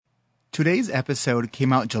Today's episode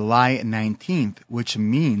came out July 19th, which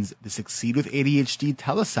means the Succeed with ADHD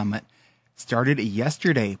Telesummit started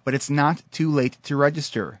yesterday, but it's not too late to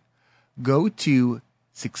register. Go to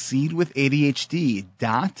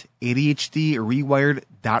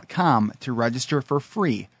succeedwithadhd.adhdrewired.com to register for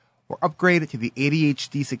free, or upgrade to the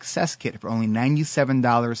ADHD Success Kit for only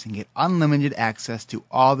 $97 and get unlimited access to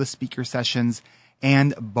all the speaker sessions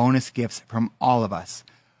and bonus gifts from all of us.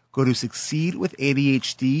 Go to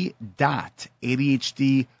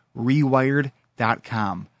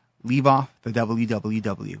succeedwithadhd.adhdrewired.com. Leave off the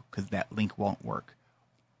www because that link won't work.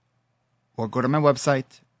 Or go to my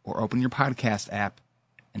website or open your podcast app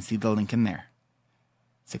and see the link in there.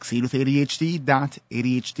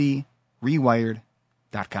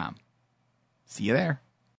 succeedwithadhd.adhdrewired.com. See you there.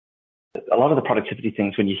 A lot of the productivity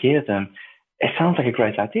things, when you hear them, it sounds like a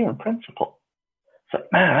great idea in principle. It's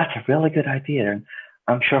like, man, that's a really good idea. And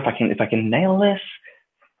I'm sure if I can nail this,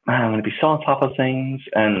 man, I'm going to be so on top of things.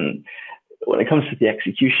 And when it comes to the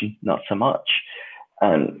execution, not so much.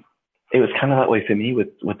 And it was kind of that way for me with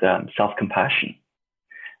self-compassion.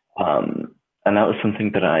 And that was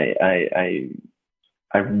something that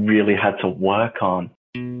I really had to work on.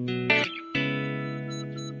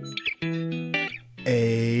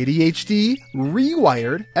 ADHD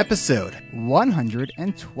Rewired, episode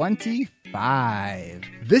 125.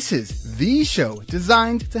 This is the show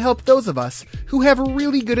designed to help those of us who have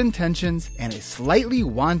really good intentions and a slightly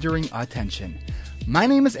wandering attention. My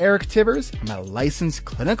name is Eric Tivers. I'm a licensed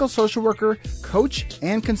clinical social worker, coach,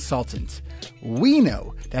 and consultant. We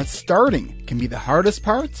know that starting can be the hardest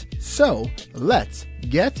part, so let's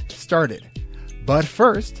get started. But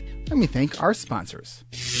first, let me thank our sponsors.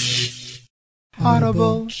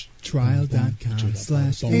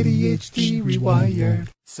 Audible.trial.com/ADHD Rewired.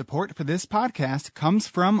 Support for this podcast comes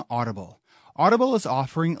from Audible. Audible is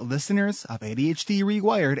offering listeners of ADHD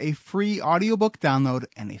Rewired a free audiobook download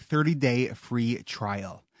and a 30-day free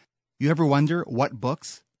trial. You ever wonder what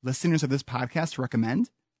books listeners of this podcast recommend?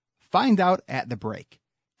 Find out at the break.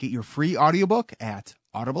 Get your free audiobook at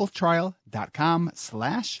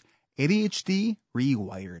audibletrial.com/ADHD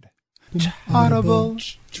Rewired.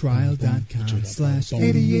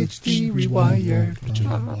 Audible.trial.com/ADHD Rewired.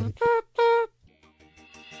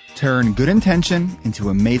 Turn good intention into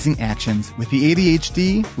amazing actions with the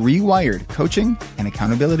ADHD Rewired Coaching and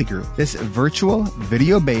Accountability Group. This virtual,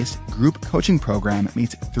 video-based group coaching program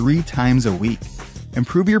meets 3 times a week.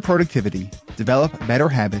 Improve your productivity, develop better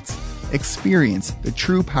habits, experience the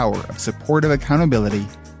true power of supportive accountability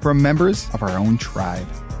from members of our own tribe.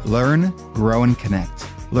 Learn, grow, and connect.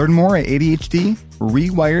 Learn more at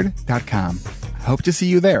ADHDrewired.com. I hope to see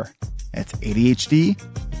you there. That's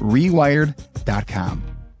ADHDrewired.com.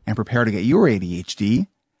 And prepare to get your ADHD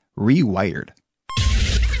rewired.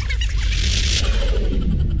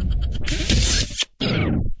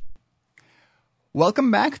 Welcome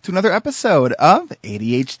back to another episode of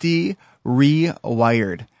ADHD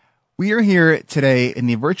Rewired. We are here today in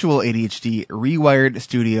the virtual ADHD Rewired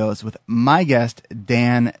studios with my guest,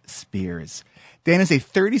 Dan Spears. Dan is a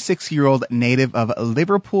 36-year-old native of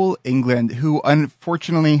Liverpool, England, who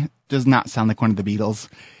unfortunately does not sound like one of the Beatles.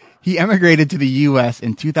 He emigrated to the U.S.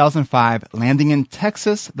 in 2005, landing in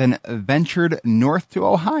Texas, then ventured north to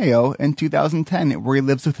Ohio in 2010, where he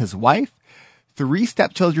lives with his wife, 3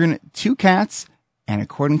 stepchildren, 2 cats, and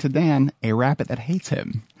according to Dan, a rabbit that hates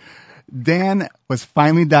him. Dan was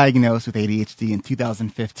finally diagnosed with ADHD in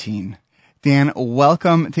 2015. Dan,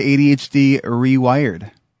 welcome to ADHD Rewired.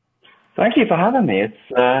 Thank you for having me.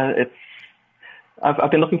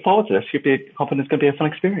 I've been looking forward to this. Hoping it's going to be a fun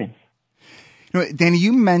experience. You know, Danny,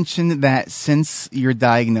 you mentioned that since your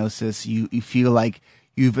diagnosis, you feel like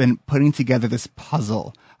you've been putting together this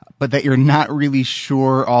puzzle, but that you're not really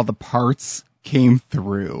sure all the parts came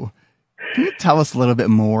through. Can you tell us a little bit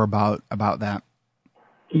more about that?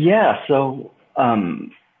 Yeah. So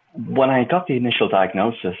when I got the initial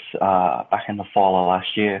diagnosis back in the fall of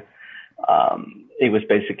last year, it was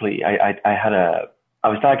basically I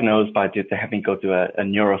was diagnosed by they had me go through a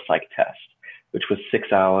neuropsych test, which was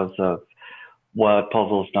 6 hours of word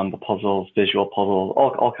puzzles, number puzzles, visual puzzles,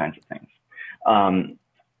 all kinds of things.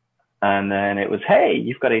 And then it was, hey,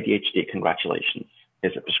 you've got ADHD. Congratulations.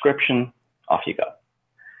 Here's a prescription. Off you go.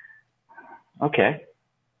 Okay.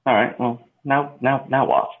 All right. Well, now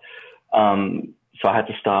what? So I had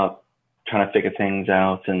to start trying to figure things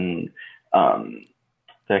out. And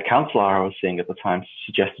the counselor I was seeing at the time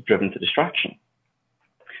suggested driven to distraction,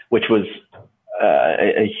 which was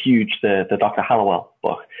a huge, the Dr. Hallowell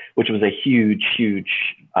book, which was a huge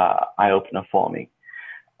eye-opener for me.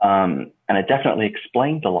 And it definitely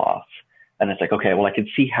explained a lot. And it's like, okay, well, I can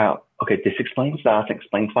see how, okay, this explains that,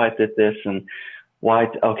 explains why I did this and why,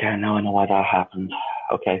 okay, now I know why that happened.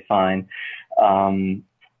 Okay, fine. And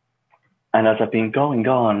as I've been going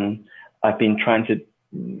on, I've been trying to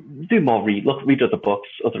do more read other books,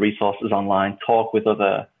 other resources online, talk with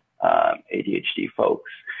other ADHD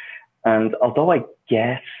folks. And although I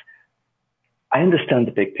understand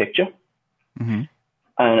the big picture, mm-hmm.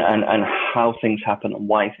 and how things happen and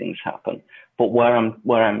why things happen. But where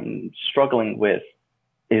I'm struggling with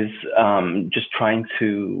is just trying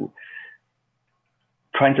to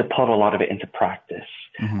put a lot of it into practice.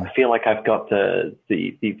 Mm-hmm. I feel like I've got the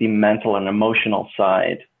mental and emotional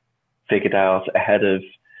side figured out ahead of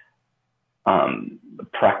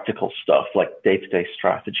practical stuff like day-to-day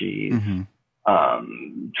strategies, mm-hmm.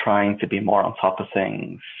 Trying to be more on top of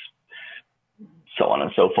things, so on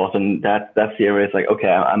and so forth. And that's the area. It's like, okay,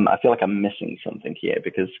 I feel like I'm missing something here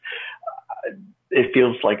because it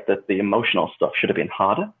feels like that the emotional stuff should have been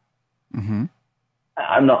harder. Mm-hmm.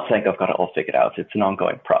 I'm not saying I've got it all figured out. It's an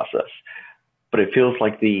ongoing process, but it feels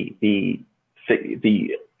like the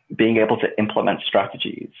being able to implement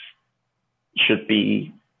strategies should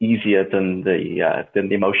be easier than the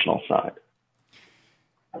emotional side.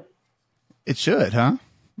 It should, huh?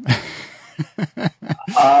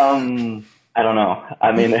 I don't know.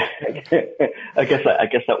 I mean, I guess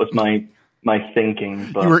that was my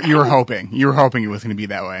thinking. But you were hoping it was going to be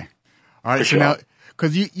that way. All right. So sure. Now,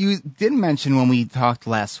 because you did mention when we talked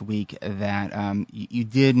last week that you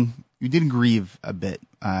did grieve a bit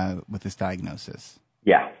with this diagnosis.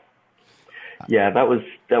 Yeah. That was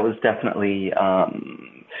definitely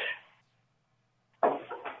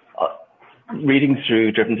reading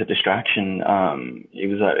through Driven to Distraction. It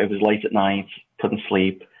was late at night, couldn't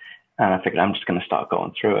sleep. And I figured I'm just going to start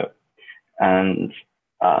going through it. And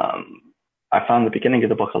I found the beginning of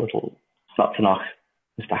the book a little, it's not to knock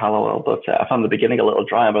Mr. Hallowell, but I found the beginning a little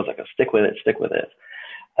dry. I was like, I'll stick with it.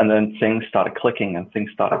 And then things started clicking and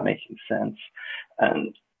things started making sense.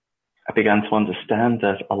 And I began to understand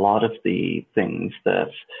that a lot of the things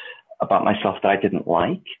that about myself that I didn't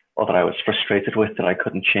like or that I was frustrated with that I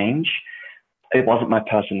couldn't change, it wasn't my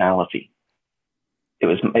personality. It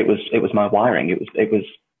was my wiring. It was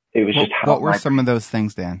just how. What were some of those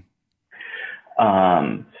things, Dan?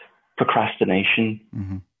 Procrastination,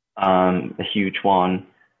 mm-hmm. A huge one.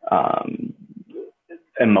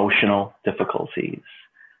 Emotional difficulties.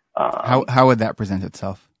 How would that present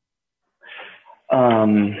itself?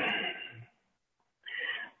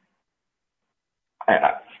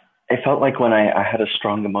 I felt like when I had a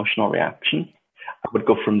strong emotional reaction, I wouldn't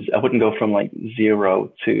go from like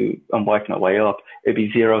 0 to, I'm working my way up. It'd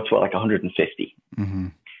be 0 to like 150, mm-hmm.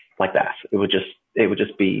 like that. It would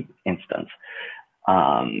just be instant.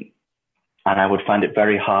 And I would find it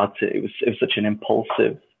very hard it was such an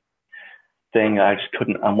impulsive thing. I just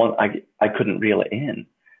couldn't, I couldn't reel it in,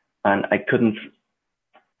 and I couldn't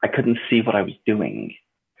see what I was doing.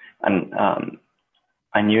 And,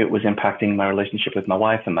 I knew it was impacting my relationship with my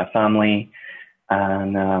wife and my family.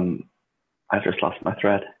 And, I just lost my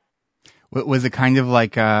thread. Was it kind of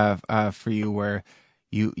like for you where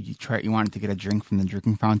you wanted to get a drink from the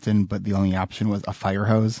drinking fountain, but the only option was a fire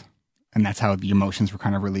hose, and that's how the emotions were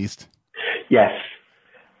kind of released? Yes.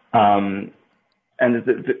 And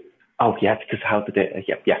because how did it?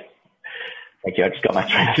 Yeah. Thank you. I just got my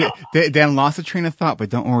train of thought. Dan lost a train of thought, but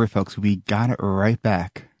don't worry, folks. We got it right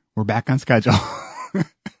back. We're back on schedule.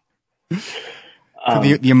 So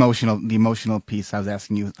the emotional piece, I was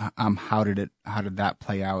asking you, how did that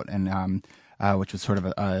play out, and which was sort of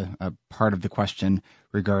a part of the question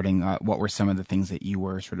regarding what were some of the things that you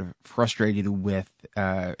were sort of frustrated with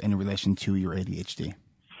in relation to your ADHD.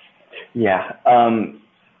 Yeah,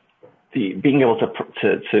 being able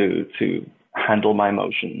to handle my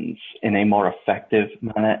emotions in a more effective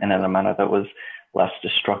manner and in a manner that was less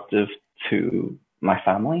destructive to my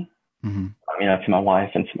family. Mm-hmm. To my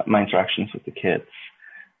wife and to my interactions with the kids,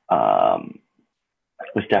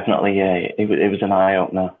 was definitely it was an eye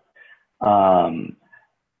opener.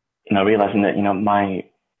 Realizing that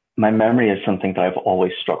my memory is something that I've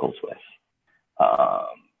always struggled with.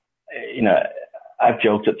 I've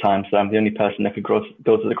joked at times that I'm the only person that could go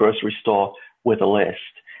to the grocery store with a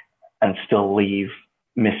list and still leave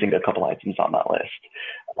missing a couple items on that list.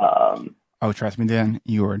 Oh, trust me, Dan,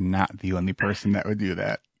 you are not the only person that would do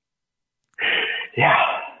that. Yeah,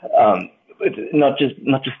 not just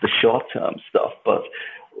the short-term stuff, but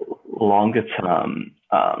longer term.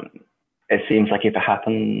 It seems like if it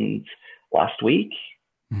happened last week,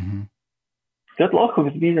 mm-hmm. good luck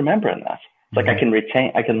with me remembering that. It's like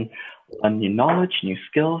mm-hmm. I can learn new knowledge, new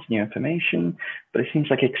skills, new information, but it seems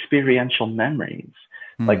like experiential memories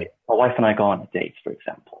Like my wife and I go on a date, for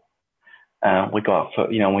example. We go out for,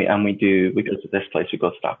 we go to this place, we go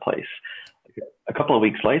to that place. A couple of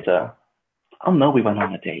weeks later, I'll know we went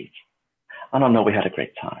on a date. And I'll know we had a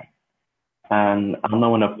great time. And I'll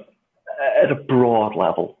know at a broad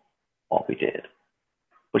level what we did.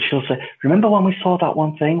 But she'll say, remember when we saw that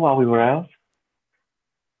one thing while we were out?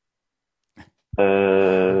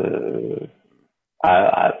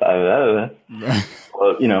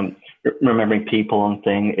 Well, remembering people and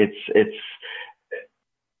thing,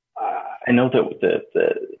 I know that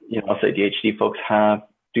us ADHD folks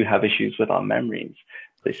do have issues with our memories.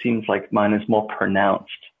 But it seems like mine is more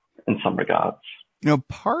pronounced in some regards.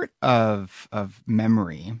 Part of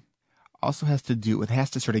memory also has to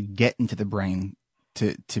sort of get into the brain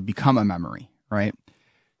to become a memory, right?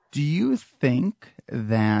 Do you think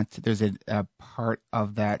that there's a part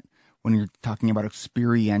of that when you're talking about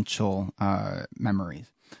experiential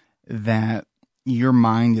memories, that your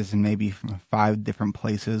mind is in maybe 5 different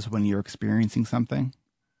places when you're experiencing something?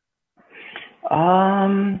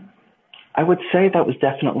 I would say that was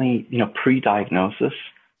definitely, pre-diagnosis.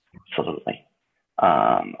 Absolutely.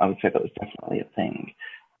 I would say that was definitely a thing.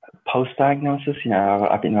 Post-diagnosis,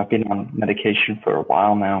 I've been on medication for a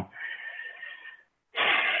while now.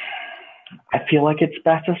 I feel like it's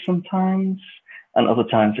better sometimes, and other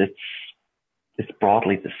times it's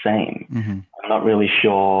broadly the same. Mm-hmm. I'm not really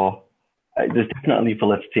sure. There's definitely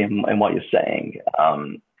validity in what you're saying.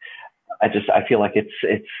 I feel like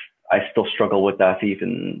I still struggle with that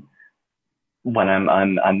even when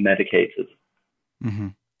I'm medicated. Mm-hmm.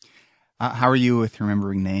 How are you with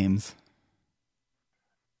remembering names?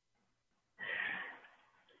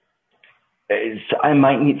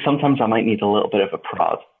 Sometimes I might need a little bit of a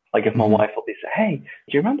prod. Like if my wife will be saying, hey,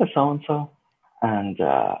 do you remember so-and-so? And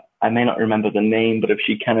I may not remember the name, but if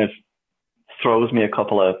she kind of throws me a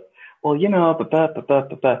couple of, well, then I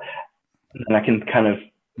can kind of,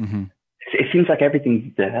 it seems like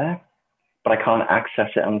everything's there, but I can't access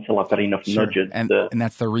it until I've got enough nudges. And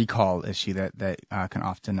that's the recall issue that can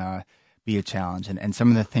often be a challenge. And some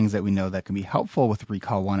of the things that we know that can be helpful with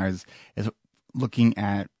recall, one is looking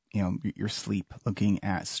at, your sleep, looking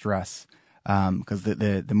at stress. Because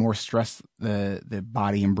the more stress the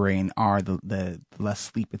body and brain are, the less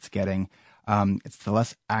sleep it's getting. It's the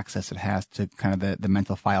less access it has to kind of the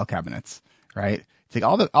mental file cabinets, right? It's like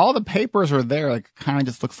all the papers are there, like kind of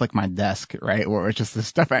just looks like my desk, right? Or it's just the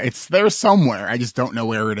stuff, it's there somewhere. I just don't know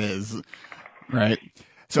where it is, right?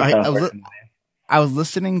 So I was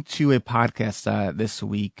listening to a podcast this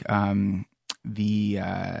week, the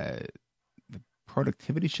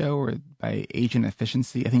Productivity Show, or by Agent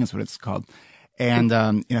Efficiency, I think that's what it's called. And,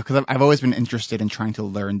 because I've always been interested in trying to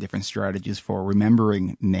learn different strategies for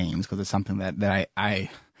remembering names, because it's something that I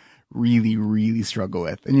really, really struggle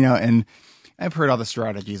with. And, and I've heard all the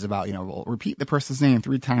strategies about, repeat the person's name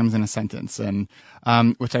 3 times in a sentence, and,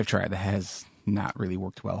 which I've tried. That has not really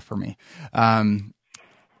worked well for me.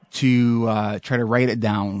 To try to write it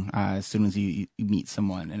down as soon as you meet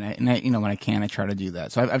someone, and I when I can, I try to do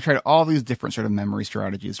that. So I've tried all these different sort of memory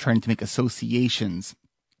strategies, trying to make associations,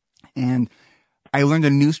 and I learned a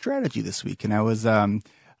new strategy this week, and I was I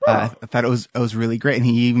thought it was really great. And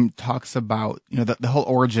he even talks about the whole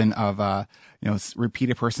origin of repeat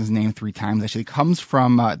a person's name 3 times actually comes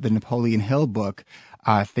from the Napoleon Hill book,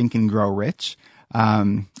 Think and Grow Rich.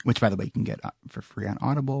 Which, by the way, you can get for free on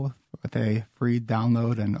Audible with a free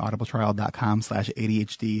download, and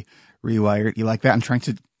audibletrial.com/ADHD rewired. You like that? I'm trying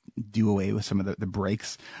to do away with some of the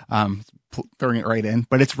breaks, throwing it right in,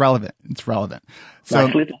 but it's relevant.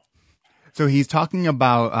 So he's talking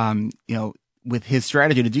about, with his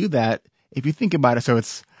strategy to do that, if you think about it, so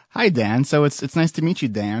it's, hi, Dan. So it's nice to meet you,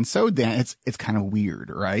 Dan. So Dan, it's kind of weird,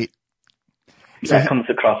 right? So that comes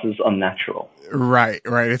across as unnatural. Right.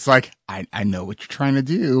 It's like, I know what you're trying to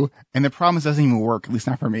do. And the problem is it doesn't even work, at least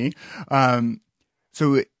not for me.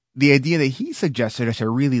 So the idea that he suggested, which I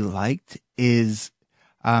really liked, is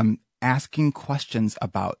asking questions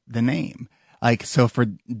about the name. Like, so for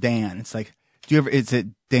Dan, it's like, is it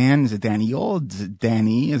Dan? Is it Daniel? Is it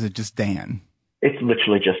Danny? Is it just Dan? It's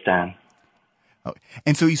literally just Dan. Oh,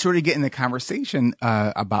 and so you sort of get in the conversation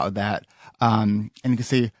about that. And you can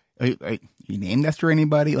say, are you named after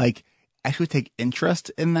anybody? Like, actually take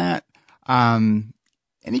interest in that. And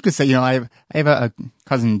you could say, I have a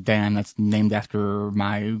cousin Dan that's named after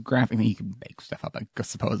my grandfather. I mean, you can make stuff up, I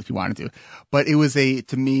suppose, if you wanted to. But it was trying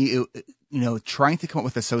to come up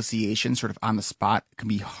with associations sort of on the spot can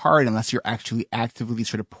be hard unless you're actually actively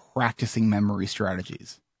sort of practicing memory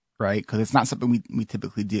strategies, right? Because it's not something we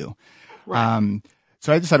typically do. Right.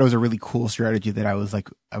 So I just thought it was a really cool strategy that I was like,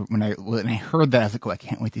 when I heard that, I was like, oh, I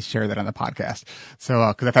can't wait to share that on the podcast.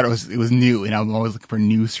 So, cause I thought it was new, and I'm always looking for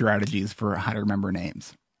new strategies for how to remember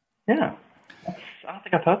names. Yeah. I don't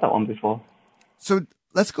think I've heard that one before. So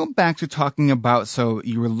let's go back to talking about, so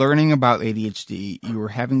you were learning about ADHD, you were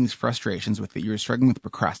having these frustrations with it, you were struggling with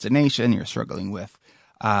procrastination, you're struggling with,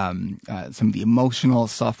 some of the emotional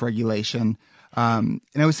self-regulation. And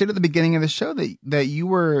I would say at the beginning of the show that you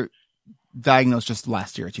were diagnosed just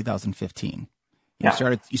last year, 2015. You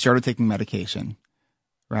started taking medication,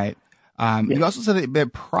 right? Yes. You also said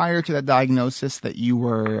that prior to that diagnosis that you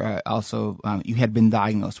were you had been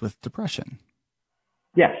diagnosed with depression.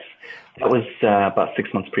 Yes, that was about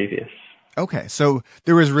 6 months previous. Okay, so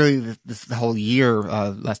there was really the whole year,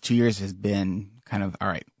 last 2 years has been kind of, all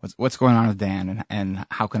right, what's going on with Dan, and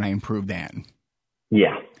how can I improve Dan?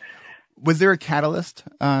 Yeah. Was there a catalyst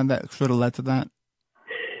that sort of led to that?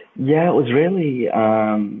 Yeah, it was really,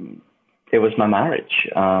 it was my marriage.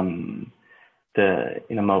 My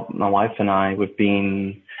wife and I, we've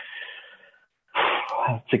been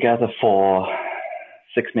together for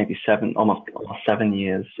 6, maybe 7, almost 7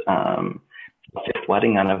 years. Fifth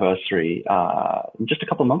wedding anniversary, just a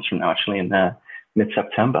couple of months from now, actually, in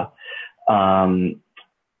mid-September. And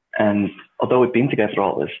although we've been together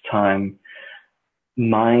all this time,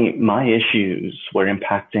 my issues were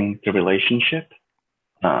impacting the relationship.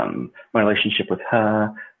 My relationship with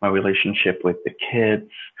her, my relationship with the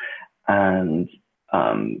kids, and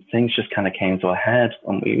things just kind of came to a head,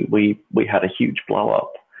 and we had a huge blow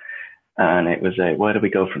up, and it was where do we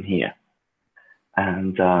go from here?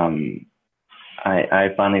 And I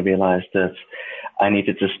finally realized that I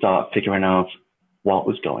needed to start figuring out what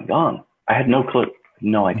was going on. I had no clue,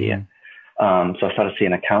 no idea. Mm-hmm. So I started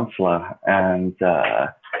seeing a counselor, and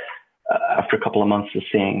after a couple of months of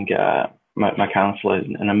seeing my counselor,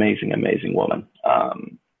 an amazing, amazing woman.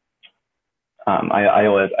 I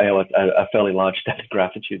owe a fairly large debt of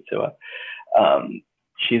gratitude to her.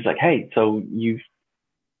 She's like, hey, so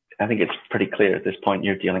I think it's pretty clear at this point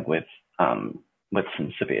you're dealing with some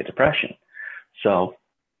severe depression. So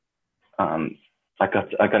I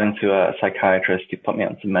got into a psychiatrist who put me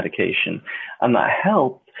on some medication, and that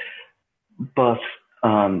helped, but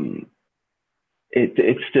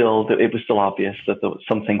it was still obvious that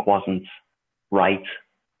something wasn't right.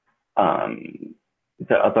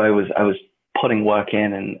 That although I was putting work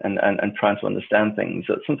in and trying to understand things,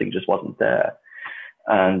 that something just wasn't there.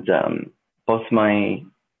 And both my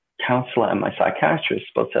counselor and my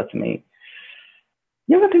psychiatrist both said to me,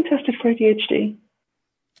 "You ever been tested for ADHD?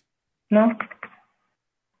 No?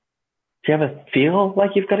 Do you ever feel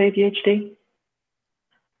like you've got ADHD?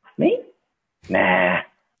 Me? Nah."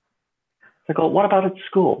 I go, "What about at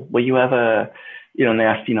school? Were you ever," and they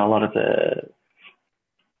asked, a lot of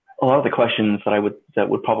the questions that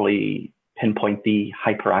would probably pinpoint the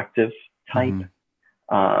hyperactive type.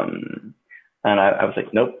 Mm-hmm. And I was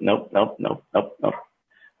like, nope.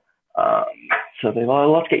 So they,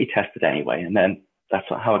 well, let's get you tested anyway. And then that's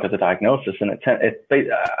how I got the diagnosis. And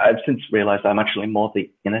I've since realized I'm actually more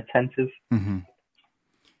the inattentive. Mm-hmm.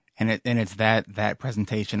 And it's that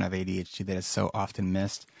presentation of ADHD that is so often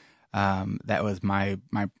missed. That was my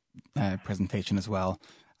presentation as well.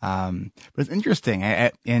 But it's interesting.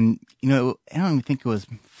 I don't even think it was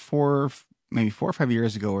 4 or 5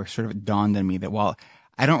 years ago where it sort of dawned on me that while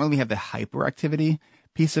I don't really have the hyperactivity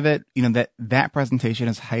piece of it, that presentation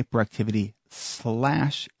is hyperactivity /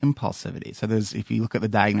 impulsivity. So if you look at the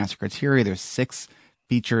diagnostic criteria, there's 6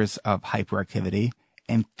 features of hyperactivity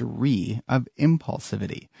and 3 of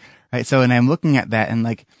impulsivity, right? So, and I'm looking at that and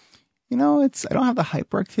like, I don't have the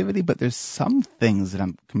hyperactivity, but there's some things that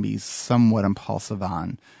can be somewhat impulsive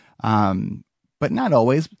on. But not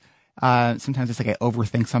always. Sometimes it's like I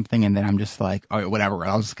overthink something and then I'm just like, oh, whatever.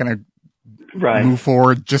 I'll just kind of move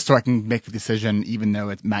forward just so I can make the decision, even though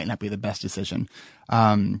it might not be the best decision.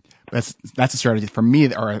 That's a strategy for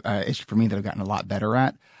me, or an issue for me that I've gotten a lot better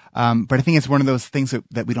at. But I think it's one of those things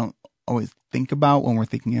that we don't always think about when we're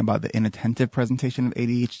thinking about the inattentive presentation of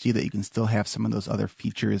ADHD, that you can still have some of those other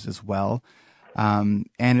features as well. And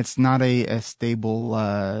it's not a stable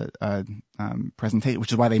presentation,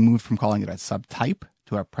 which is why they moved from calling it a subtype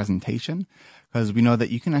to a presentation, because we know that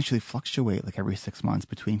you can actually fluctuate like every 6 months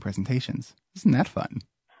between presentations. Isn't that fun?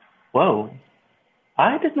 Whoa.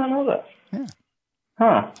 I did not know that. Yeah.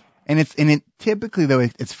 Huh. And it typically, though,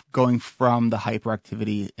 it's going from the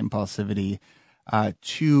hyperactivity, impulsivity,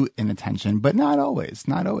 to inattention, but not always,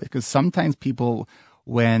 because sometimes people,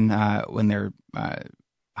 when they're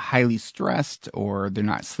highly stressed or they're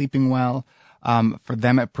not sleeping well, for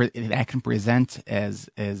them, that can present as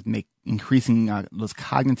increasing those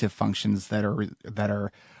cognitive functions that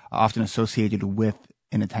are often associated with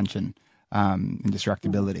inattention and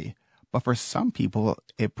distractibility. But for some people,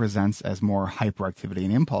 it presents as more hyperactivity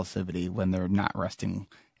and impulsivity when they're not resting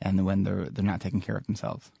and when they're not taking care of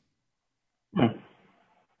themselves. I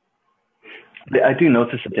do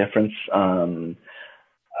notice a difference. I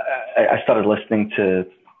started listening to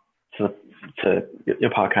your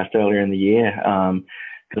podcast earlier in the year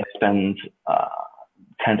because I spend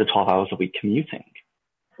 10 to 12 hours a week commuting.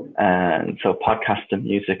 And so podcasts and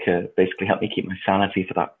music basically help me keep my sanity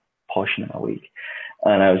for that portion of my week.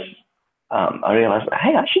 And I realized,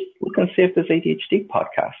 hey, I should look and see if there's ADHD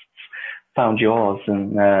podcasts. Found yours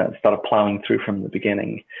and started plowing through from the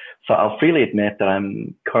beginning. So I'll freely admit that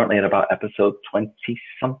I'm currently at about episode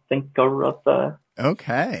 20-something or other.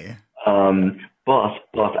 Okay.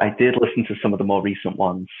 But I did listen to some of the more recent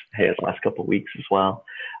ones here the last couple of weeks as well.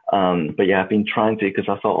 But yeah, I've been trying to, because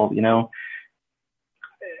I thought,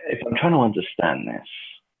 if I'm trying to understand this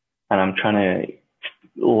and I'm trying to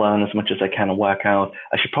learn as much as I can and work out,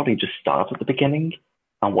 I should probably just start at the beginning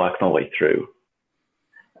and work my way through.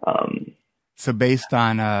 So based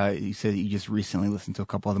on, you said you just recently listened to a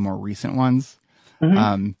couple of the more recent ones.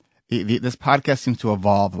 Mm-hmm. This podcast seems to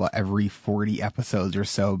evolve every 40 episodes or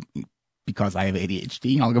so because I have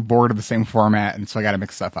ADHD. I'll get bored of the same format, and so I got to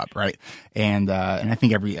mix stuff up, right? And I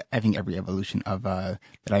think every evolution of that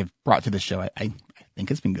I've brought to the show, I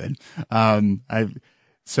think it's been good.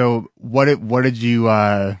 So what did you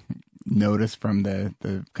notice from the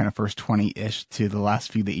kind of first 20-ish to the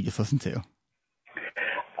last few that you just listened to?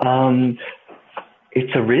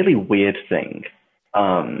 It's a really weird thing,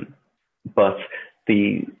 but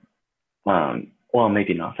well,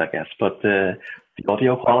 maybe not, I guess, but the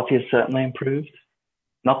audio quality has certainly improved.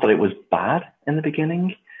 Not that it was bad in the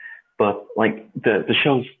beginning, but like the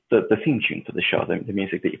theme tune for the show, the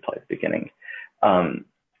music that you play at the beginning,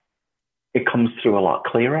 it comes through a lot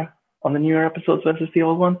clearer on the newer episodes versus the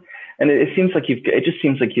old one. And it seems like it just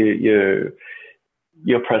seems like your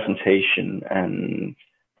presentation and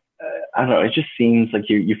I don't know, it just seems like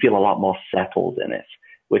you feel a lot more settled in it,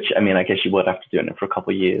 which, I mean, I guess you would have to do it for a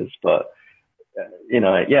couple of years, but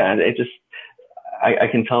it just, I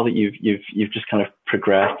can tell that you've just kind of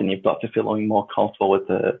progressed and you've got to feeling more comfortable with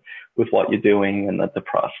what you're doing and the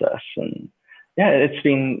process. And yeah, it's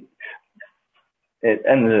been,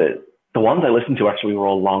 and the ones I listened to actually were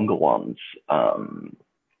all longer ones. How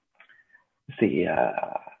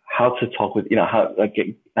to talk with,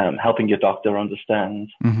 helping your doctor understand.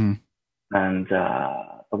 Mm-hmm. And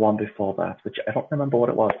the one before that, which I don't remember what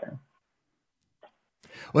it was now.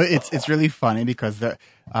 Well, it's really funny because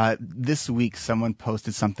this week someone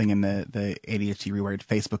posted something in the ADHD Rewired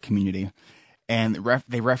Facebook community, and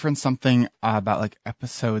they referenced something about like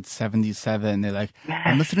episode 77. They're like,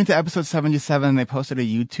 I'm listening to episode 77. They posted a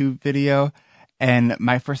YouTube video, and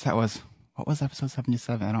my first thought was, what was episode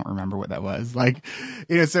 77? I don't remember what that was. Like,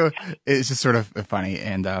 so it's just sort of funny.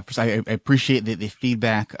 And first, I appreciate the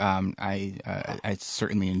feedback. I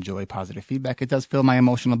certainly enjoy positive feedback. It does fill my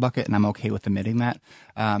emotional bucket, and I'm okay with admitting that.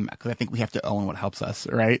 Because I think we have to own what helps us,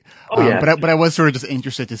 right? Oh, yeah. But I was sort of just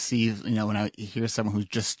interested to see, when I hear someone who's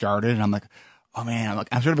just started, and I'm like, oh man,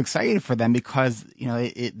 I'm sort of excited for them because,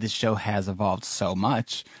 this show has evolved so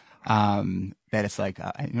much, that it's like,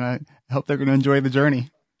 I hope they're going to enjoy the journey.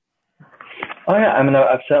 Oh yeah, I mean,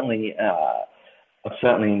 I've certainly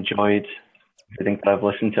enjoyed everything that I've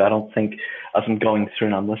listened to. I don't think, as I'm going through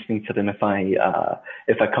and I'm listening to them, if I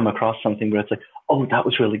come across something where it's like, oh, that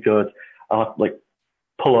was really good, I'll like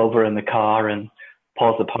pull over in the car and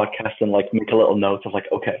pause the podcast and like make a little note of like,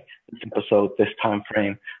 okay, this episode, this time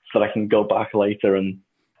frame, so that I can go back later and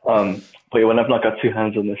but when I've not got two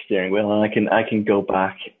hands on the steering wheel, and I can go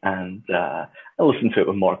back and listen to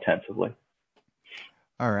it more attentively.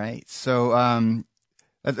 All right. So,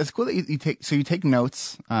 that's cool that you take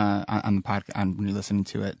notes, on the podcast when you're listening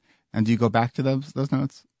to it. And do you go back to those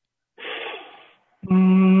notes?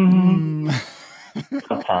 Sometimes.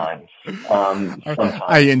 Sometimes.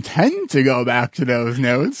 I intend to go back to those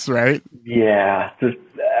notes, right? Yeah.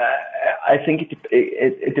 I think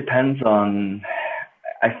it depends on,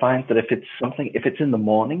 I find that if it's in the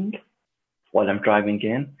morning while I'm driving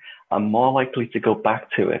in, I'm more likely to go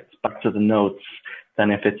back to the notes than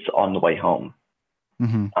if it's on the way home.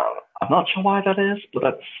 Mm-hmm. I'm not sure why that is,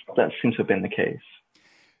 but that seems to have been the case.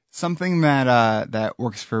 Something that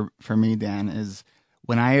works for me, Dan, is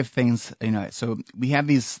when I have things, so we have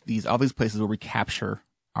all these places where we capture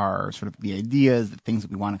our sort of the ideas, the things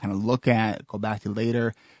that we want to kind of look at, go back to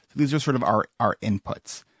later. So these are sort of our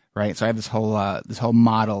inputs. right? So I have this whole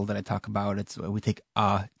model that I talk about. It's we take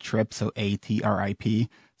a trip, so ATRIP.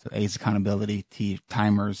 So A is accountability, T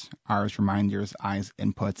timers, R is reminders, I is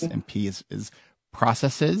inputs, and P is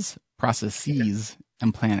processes,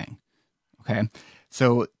 and planning. Okay,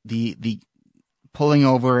 so the pulling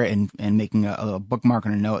over and making a little bookmark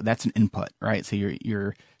on a note, that's an input, right? So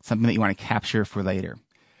you're something that you want to capture for later.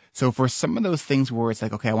 So for some of those things where it's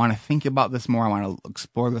like, okay, I want to think about this more, I want to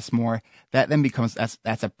explore this more, that then becomes,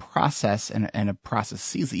 that's a process and a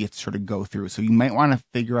processes that you have to sort of go through. So you might want to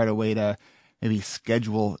figure out a way to maybe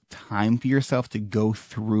schedule time for yourself to go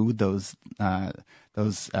through those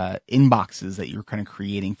inboxes that you're kind of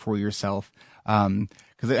creating for yourself.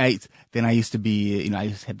 Because I used to be, I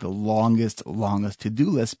just had the longest to-do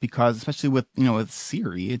list because, especially with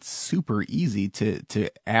Siri, it's super easy to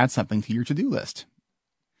add something to your to-do list.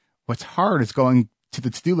 What's hard is going to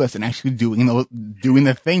the to-do list and actually doing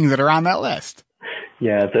the things that are on that list.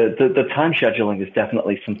 Yeah, the time scheduling is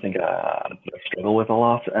definitely something I struggle with a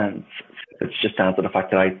lot, and it's just down to the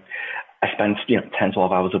fact that I spend 10,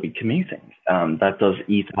 12 hours a week commuting. That does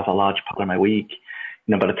eat off a large part of my week.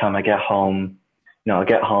 By the time I get home, I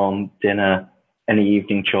get home, dinner, any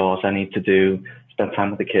evening chores I need to do, spend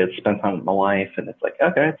time with the kids, spend time with my wife, and it's like,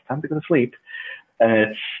 okay, it's time to go to sleep.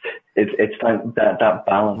 And it's time that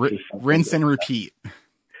balance. Rinse and repeat.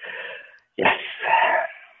 Yes.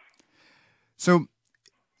 So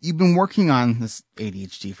you've been working on this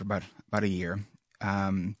ADHD for about a year.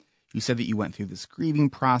 You said that you went through this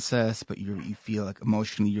grieving process, but you feel like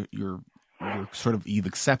emotionally you're sort of, you've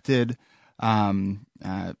accepted, for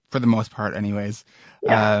the most part anyways.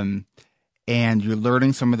 Yeah. And you're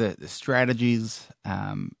learning some of the strategies,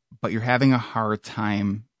 but you're having a hard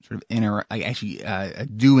time sort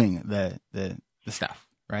of doing the stuff,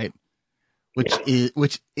 right?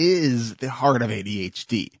 Which is the heart of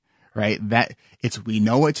ADHD, right? That we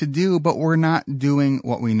know what to do, but we're not doing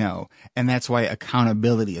what we know. And that's why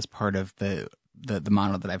accountability is part of the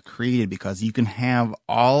model that I've created, because you can have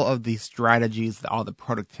all of these strategies, all the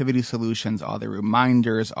productivity solutions, all the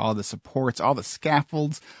reminders, all the supports, all the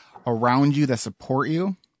scaffolds around you that support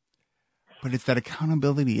you. But it's that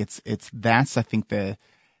accountability. That's, I think, the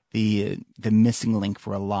missing link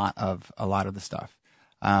for a lot of the stuff.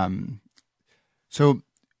 So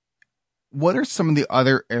what are some of the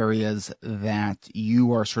other areas that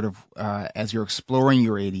you are sort of, as you're exploring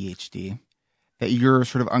your ADHD, that you're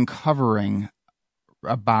sort of uncovering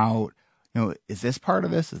about, is this part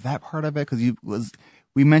of this? Is that part of it? Because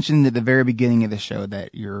we mentioned at the very beginning of the show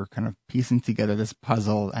that you're kind of piecing together this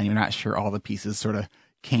puzzle and you're not sure all the pieces sort of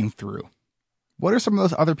came through. What are some of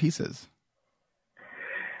those other pieces?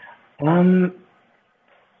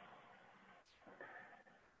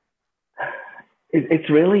 It's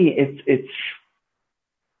really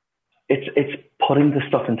putting the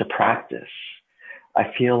stuff into practice.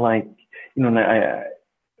 I feel like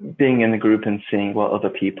being in the group and seeing what other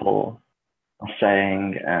people are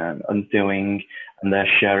saying and doing, and they're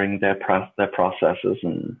sharing their processes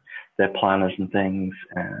and their planners and things.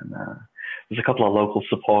 And there's a couple of local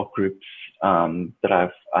support groups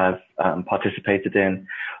that I've participated in,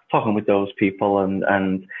 talking with those people,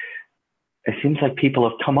 and it seems like people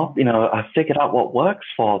have come up, have figured out what works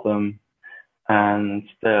for them, and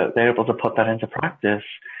they're able to put that into practice.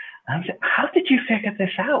 And I'm saying, how did you figure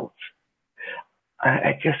this out?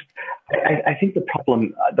 I think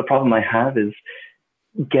the problem I have is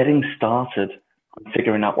getting started on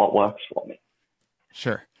figuring out what works for me.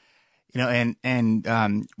 Sure. And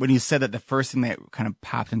when you said that, the first thing that kind of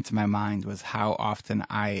popped into my mind was how often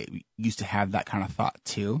I used to have that kind of thought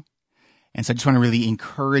too. And so I just want to really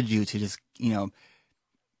encourage you to just,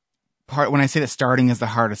 when I say that starting is the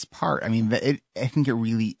hardest part, I mean, I think it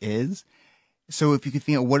really is. So if you could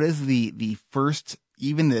think of what is the first,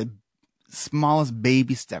 even the smallest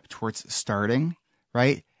baby step towards starting,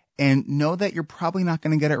 right? And know that you're probably not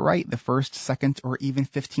going to get it right the first, second, or even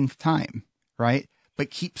 15th time, right? But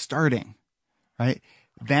keep starting, right?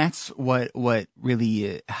 That's what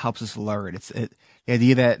really helps us learn. It's the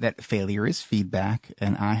idea that failure is feedback,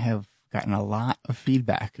 and I have gotten a lot of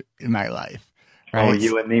feedback in my life. Right? Oh,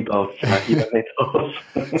 you and me both.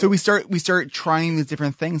 So we start trying these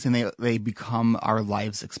different things, and they become our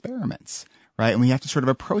life's experiments, right? And we have to sort of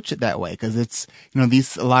approach it that way, because it's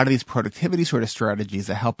a lot of these productivity sort of strategies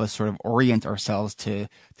that help us sort of orient ourselves to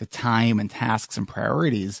time and tasks and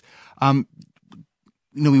priorities.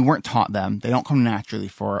 We weren't taught them. They don't come naturally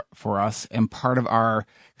for us. And part of our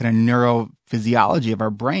kind of neurophysiology of our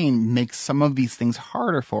brain makes some of these things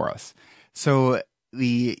harder for us. So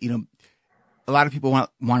a lot of people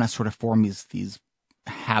want to sort of form these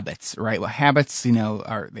habits, right? Well, habits,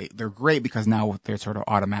 they're great because now they're sort of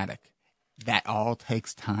automatic. That all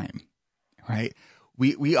takes time, right?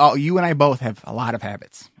 We all, you and I both have a lot of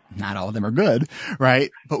habits. Not all of them are good,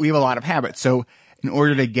 right? But we have a lot of habits. So in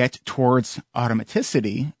order to get towards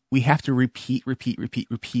automaticity, we have to repeat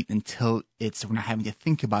until we're not having to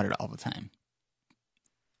think about it all the time.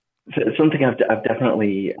 So something I've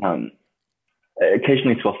definitely,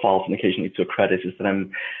 occasionally to a fault and occasionally to a credit, is that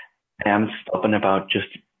I am stubborn about just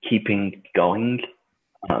keeping going.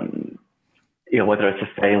 Whether it's a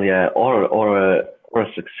failure or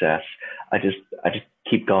a success, I just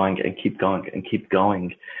keep going and keep going and keep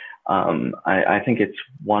going. I think it's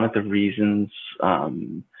one of the reasons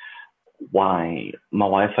why my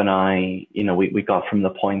wife and I, we got from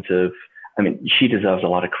the point of, she deserves a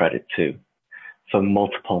lot of credit too, for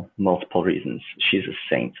multiple reasons. She's a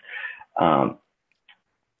saint.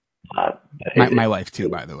 My wife too,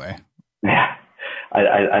 by the way. Yeah.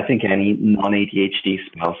 I think any non-ADHD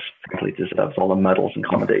spouse frankly deserves all the medals and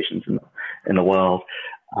commendations in the world.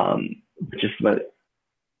 Just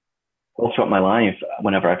all throughout my life,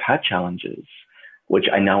 whenever I've had challenges, which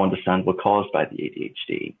I now understand were caused by the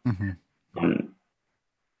ADHD,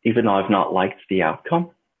 even though I've not liked the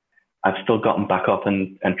outcome, I've still gotten back up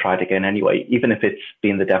and tried again anyway, even if it's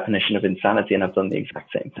been the definition of insanity and I've done the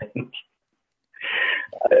exact same thing.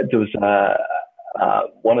 There was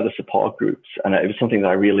one of the support groups, and it was something that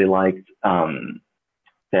I really liked.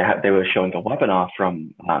 They were showing a webinar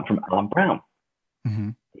from Alan Brown,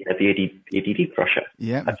 the ADD Crusher.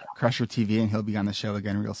 Yeah, Crusher TV, and he'll be on the show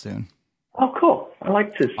again real soon. Oh, cool! I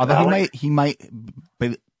liked his. Although he might,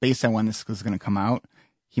 based on when this is going to come out,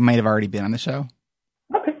 he might have already been on the show.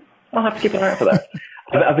 Okay, I'll have to keep an eye out for that.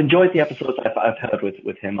 I've enjoyed the episodes I've heard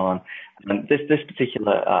with him on, and this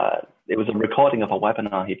particular it was a recording of a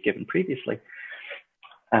webinar he'd given previously.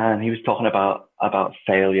 And he was talking about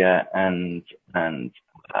failure and to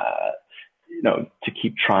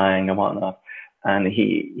keep trying and whatnot. And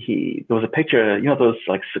there was a picture, those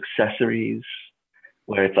like successories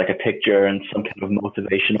where it's like a picture and some kind of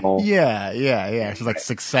motivational. Yeah. So like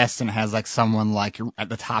success, and it has like someone like at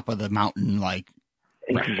the top of the mountain, like.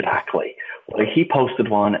 Exactly. Well, he posted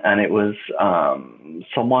one, and it was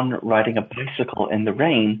someone riding a bicycle in the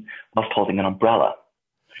rain whilst holding an umbrella.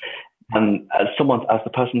 And as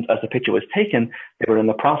the picture was taken, they were in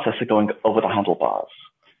the process of going over the handlebars.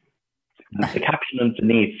 And the caption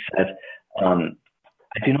underneath said, "I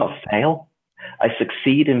do not fail. I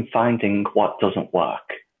succeed in finding what doesn't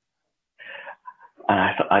work."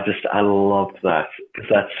 And I loved that, because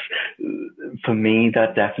that's, for me,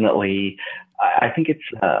 that definitely, I think it's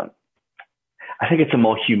a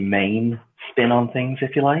more humane spin on things,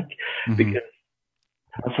 if you like, because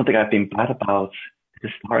that's something I've been bad about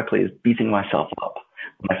historically, is beating myself up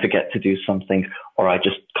when I forget to do something or I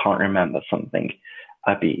just can't remember something.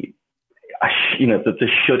 The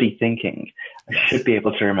shuddy thinking. I should be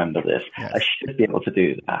able to remember this. Yes. I should be able to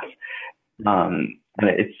do that. And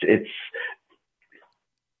it's.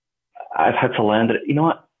 I've had to learn that,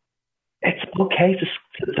 it's okay to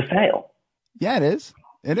fail. Yeah, it is.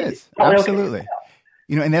 It is. Absolutely.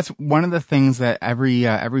 Okay. And that's one of the things that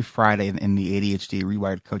every Friday in the ADHD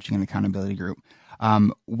Rewired Coaching and Accountability Group,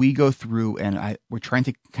 we go through, and we're trying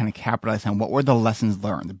to kind of capitalize on what were the lessons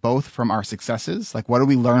learned, both from our successes, like what do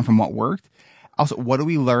we learn from what worked? Also, what do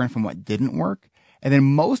we learn from what didn't work? And then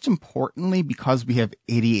most importantly, because we have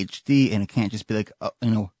ADHD and it can't just be like,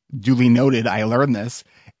 duly noted, I learned this.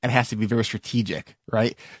 It has to be very strategic,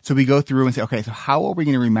 right? So we go through and say, okay, so how are we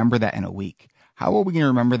going to remember that in a week? How are we going to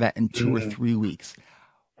remember that in 2 or 3 weeks?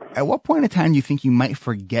 At what point in time do you think you might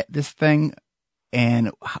forget this thing? And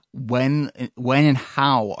when and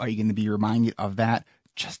how are you going to be reminded of that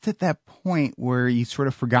just at that point where you sort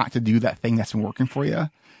of forgot to do that thing that's been working for you,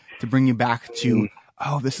 to bring you back to,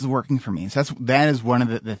 oh, this is working for me. So that is one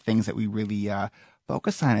of the things that we really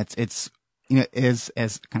focus on. It's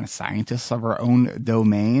as kind of scientists of our own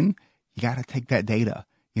domain, you got to take that data,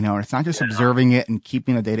 and it's not just observing it and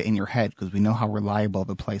keeping the data in your head, because we know how reliable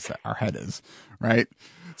the place that our head is, right?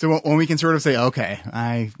 So when we can sort of say, okay,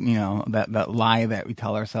 that lie that we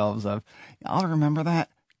tell ourselves of, I'll remember that.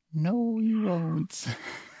 No, you won't.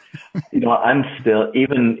 I'm still,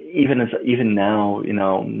 even now,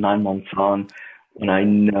 9 months on, when I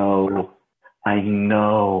know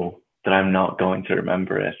that I'm not going to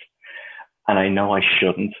remember it. And I know I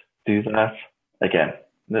shouldn't do that. Again,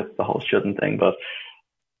 the whole shouldn't thing, but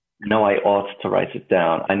I know I ought to write it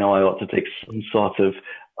down. I know I ought to take some sort of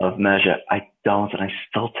measure. I don't, and I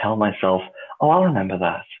still tell myself, oh, I'll remember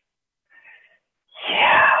that.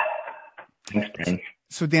 Yeah. Thanks, Ben.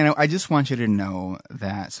 So, Dan, I just want you to know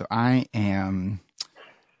that, so I am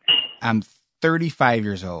I'm 35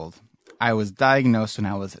 years old. I was diagnosed when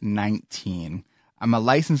I was 19. I'm a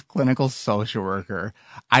licensed clinical social worker.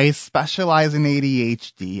 I specialize in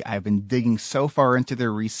ADHD. I've been digging so far into the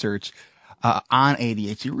research on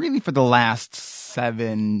ADHD really for the last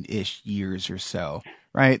 7-ish years or so,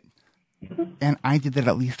 right? And I did that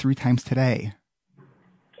at least 3 times today.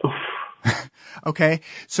 Okay.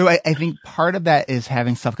 So I think part of that is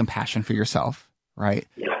having self-compassion for yourself, right?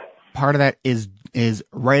 Yeah. Part of that is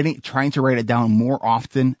trying to write it down more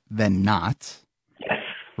often than not. Yes.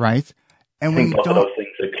 Right. And I when think you both of don't, those things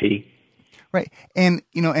are key. right. And,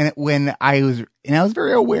 when I was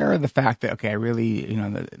very aware of the fact that, okay, I really,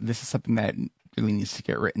 this is something that really needs to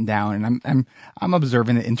get written down. And I'm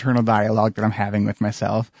observing the internal dialogue that I'm having with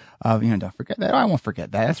myself of, don't forget that. Oh, I won't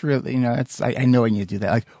forget that. That's really, I know I need to do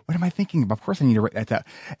that. Like, what am I thinking of? Of course I need to write that down.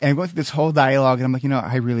 And I'm going through this whole dialogue and I'm like,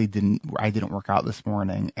 I didn't work out this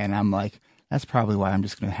morning. And I'm like, that's probably why I'm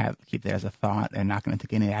just going to keep that as a thought and not going to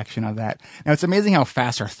take any action of that. Now, it's amazing how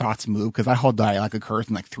fast our thoughts move because that whole dialogue occurs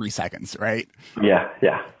in like 3 seconds, right? Yeah.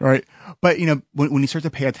 Right. But, when you start to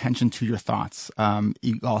pay attention to your thoughts,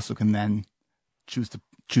 you also can then choose to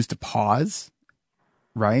pause,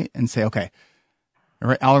 right? And say, okay, all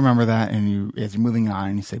right, I'll remember that. And as you're moving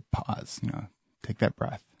on, you say, pause, take that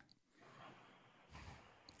breath.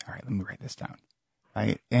 All right, let me write this down.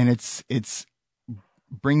 Right. And it's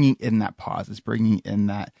bringing in that pause, is bringing in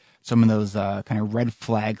that some of those kind of red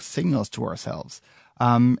flag signals to ourselves,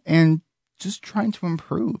 and just trying to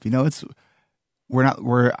improve. We're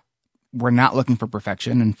not looking for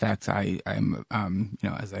perfection. In fact, I'm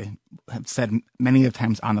as I have said many of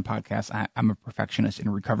times on the podcast, I'm a perfectionist in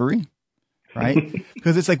recovery, right?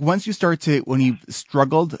 Because it's like when you've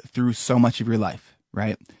struggled through so much of your life,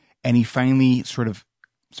 right, and you finally sort of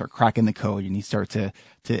start cracking the code and you start to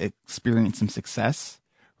experience some success.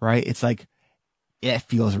 Right. It's like, it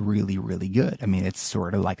feels really, really good. I mean, it's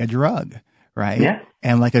sort of like a drug, right? Yeah.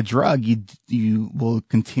 And like a drug, you will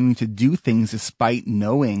continue to do things despite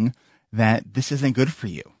knowing that this isn't good for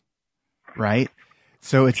you. Right.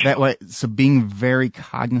 So it's that way. So being very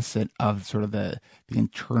cognizant of sort of the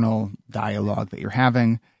internal dialogue that you're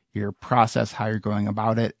having, your process, how you're going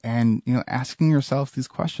about it, and, asking yourself these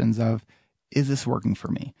questions of, is this working for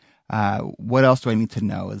me? What else do I need to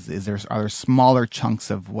know? Are there smaller chunks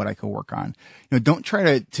of what I could work on? Don't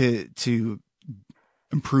try to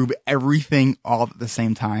improve everything all at the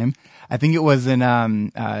same time. I think it was in,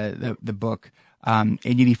 the book,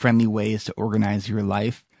 80 Friendly Ways to Organize Your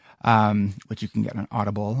Life, which you can get on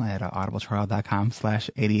Audible at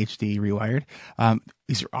audibletrial.com/ADHD rewired.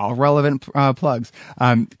 These are all relevant, plugs.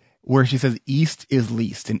 Where she says EAST is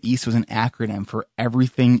least, and EAST was an acronym for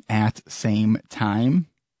everything at same time.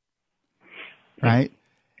 Right.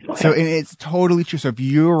 Okay. So it's totally true. So if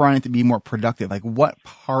you're wanting to be more productive, like what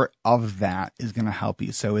part of that is going to help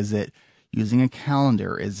you? So is it using a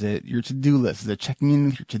calendar? Is it your to-do list? Is it checking in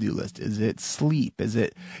with your to-do list? Is it sleep? Is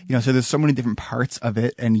it, so there's so many different parts of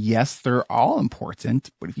it. And yes, they're all important,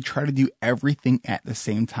 but if you try to do everything at the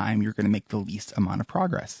same time, you're going to make the least amount of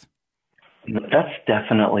progress. That's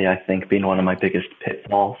definitely, I think, been one of my biggest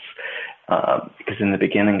pitfalls. Because in the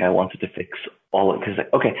beginning, I wanted to fix all of it. Because,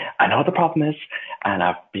 okay, I know what the problem is, and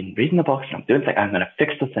I've been reading the books, and I'm doing things. I'm going to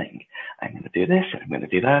fix the thing. I'm going to do this, and I'm going to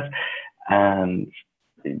do that. And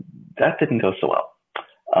that didn't go so well.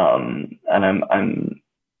 And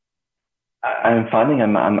I'm finding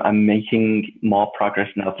I'm making more progress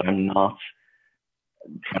now that I'm not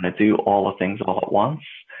trying to do all the things all at once.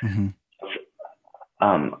 Mm-hmm.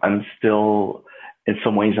 I'm still, in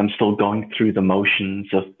some ways, I'm still going through the motions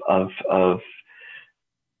of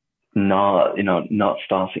not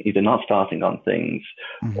starting on things,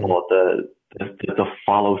 mm-hmm. or the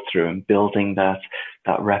follow through and building that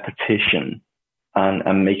repetition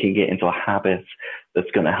and making it into a habit that's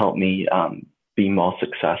going to help me be more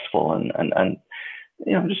successful and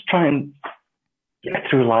just try and get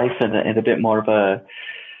through life in a bit more of a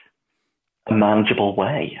manageable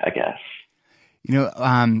way, I guess.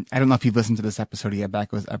 I don't know if you've listened to this episode yet.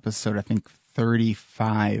 Back was episode, I think,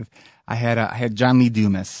 35. I had John Lee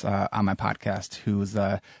Dumas on my podcast, who's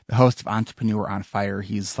the host of Entrepreneur on Fire.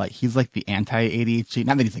 He's like the anti-ADHD.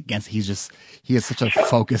 Not that he's against it. He is such a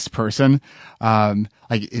focused person.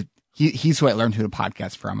 He's who I learned who to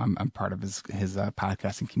podcast from. I'm part of his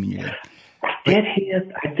podcasting community. I did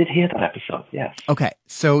hear that episode. Yes. Okay.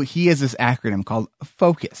 So he has this acronym called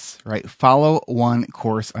FOCUS, right? Follow one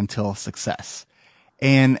course until success.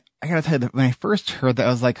 And I gotta tell you that when I first heard that, I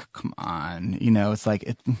was like, come on, it's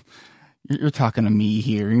like, you're talking to me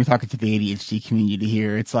here, and you're talking to the ADHD community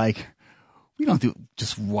here. It's like, we don't do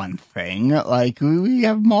just one thing. Like we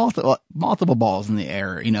have multiple balls in the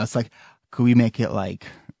air. It's like, could we make it like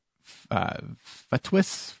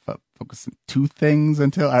focus on two things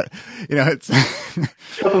until it's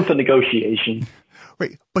something for negotiation.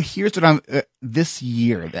 Right. But here's what this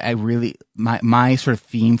year that I really, my sort of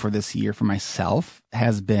theme for this year for myself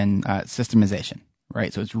has been systemization,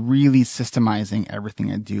 right? So it's really systemizing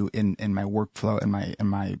everything I do in my workflow, in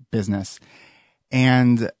my business.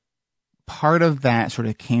 And part of that sort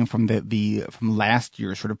of came from from last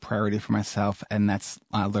year's sort of priority for myself. And that's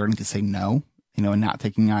learning to say no, and not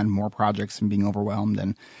taking on more projects and being overwhelmed,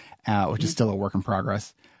 and which is still a work in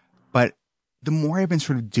progress. But the more I've been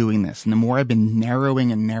sort of doing this, and the more I've been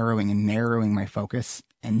narrowing my focus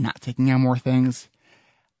and not taking on more things,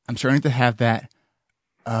 I'm starting to have that,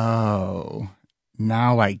 oh,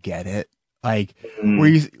 now I get it. Like,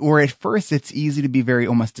 where at first it's easy to be very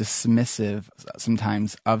almost dismissive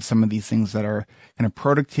sometimes of some of these things that are kind of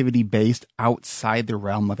productivity based outside the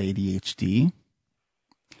realm of ADHD.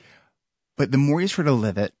 But the more you sort of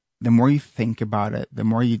live it, the more you think about it, the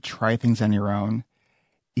more you try things on your own,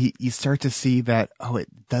 you start to see that, oh, it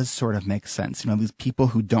does sort of make sense. These people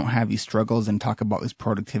who don't have these struggles and talk about these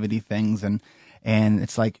productivity things, and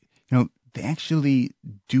it's like, they actually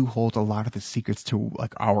do hold a lot of the secrets to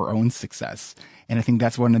like our own success. And I think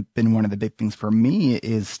that's been one of the big things for me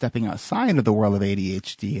is stepping outside of the world of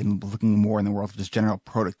ADHD and looking more in the world of just general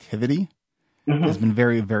productivity. Has been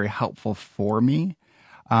very, very helpful for me.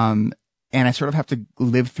 And I sort of have to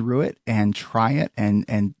live through it and try it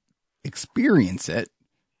and experience it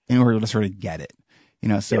in order to sort of get it,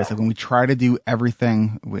 so It's like when we try to do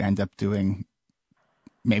everything, we end up doing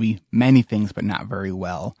maybe many things, but not very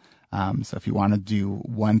well. So if you want to do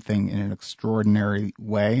one thing in an extraordinary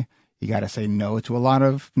way, you got to say no to a lot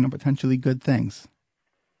of, potentially good things.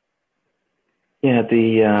 Yeah.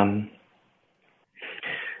 The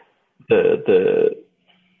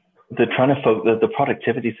trying to focus the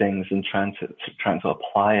productivity things and trying to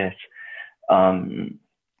apply it, in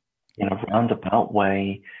a roundabout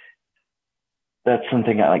way. That's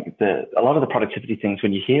something I like. A lot of the productivity things,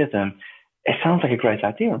 when you hear them, it sounds like a great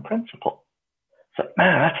idea in principle. It's like,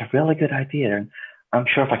 man, that's a really good idea, and I'm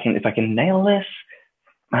sure if I can nail this,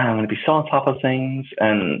 man, I'm going to be so on top of things.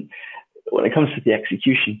 And when it comes to the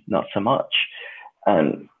execution, not so much.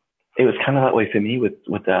 And it was kind of that way for me with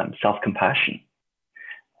self-compassion.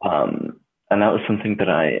 And that was something that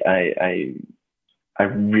I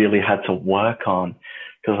really had to work on,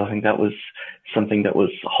 because I think that was something that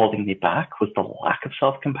was holding me back, was the lack of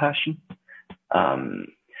self-compassion.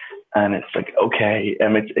 And it's like, okay,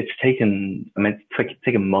 it's taken months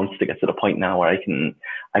to get to the point now where I can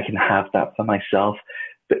have that for myself.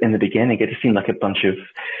 But in the beginning, it just seemed like a bunch of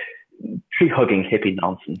tree-hugging hippie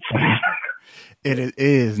nonsense. It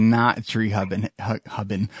is not tree-hugging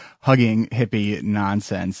hippie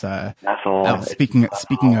nonsense. That's all. Speaking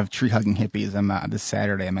of tree-hugging hippies, this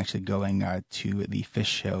Saturday I'm actually going to the Fish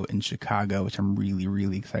Show in Chicago, which I'm really,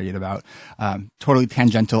 really excited about. Totally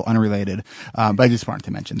tangential, unrelated, but I just wanted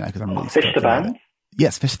to mention that because I'm really Fish the band?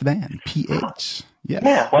 Yes, Fish the band. PH. Yes.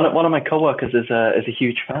 Yeah, one of my coworkers is a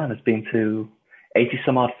huge fan. Has been to 80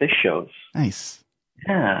 some odd Fish shows. Nice.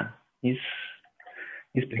 Yeah, he's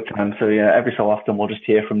big time. So yeah, every so often we'll just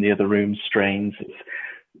hear from the other room strains of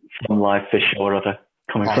some live Fish show or other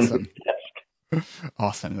coming from the desk.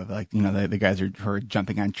 Awesome. Like, the guys who are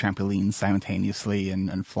jumping on trampolines simultaneously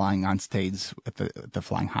and flying on stage with the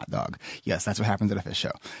flying hot dog. Yes, that's what happens at a Fish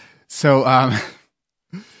show. So,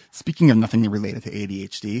 speaking of nothing related to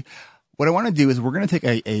ADHD, what I want to do is we're going to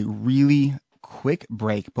take a really quick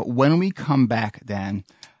break. But when we come back, Dan,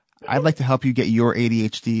 I'd like to help you get your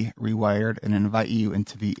ADHD rewired and invite you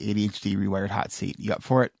into the ADHD Rewired hot seat. You up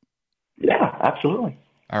for it? Yeah, absolutely.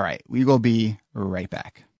 All right. We will be right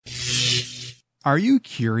back. Are you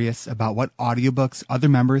curious about what audiobooks other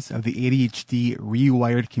members of the ADHD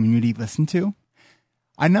Rewired community listen to?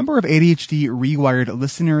 A number of ADHD Rewired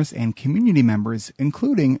listeners and community members,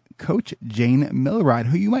 including Coach Jane Milrod,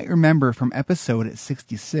 who you might remember from episode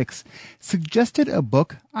 66, suggested a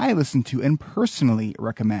book I listen to and personally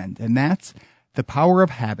recommend, and that's The Power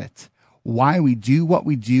of Habit: Why We Do What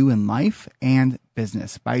We Do in Life and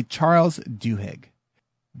Business by Charles Duhigg.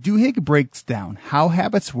 Duhigg breaks down how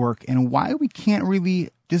habits work and why we can't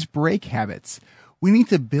really just break habits. We need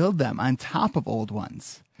to build them on top of old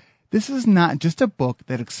ones. This is not just a book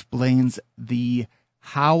that explains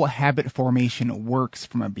how habit formation works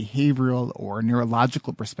from a behavioral or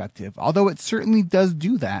neurological perspective, although it certainly does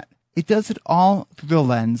do that. It does it all through the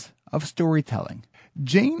lens of storytelling.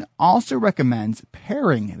 Jane also recommends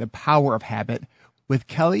pairing The Power of Habit with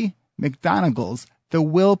Kelly McGonigal's The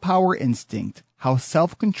Willpower Instinct, How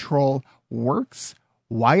Self-Control Works,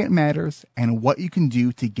 Why It Matters, and What You Can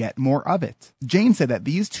Do to Get More of It. Jane said that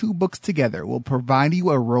these two books together will provide you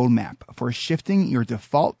a roadmap for shifting your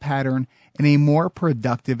default pattern in a more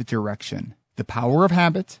productive direction. The Power of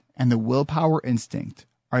Habit and The Willpower Instinct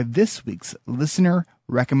are this week's listener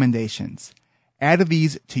recommendations. Add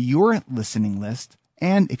these to your listening list,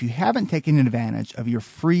 and if you haven't taken advantage of your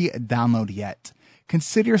free download yet,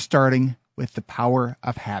 consider starting with The Power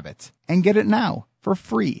of Habit and get it now for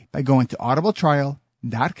free by going to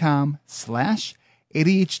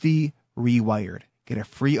audibletrial.com/ADHD Rewired. Get a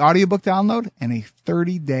free audiobook download and a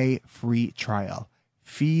 30-day free trial.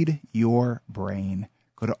 Feed your brain.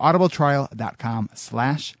 Go to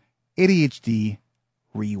audibletrial.com/ADHD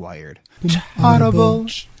Rewired.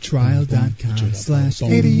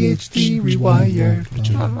 audibletrial.com/ADHD Rewired.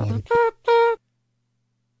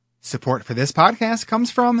 Support for this podcast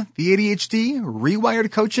comes from the ADHD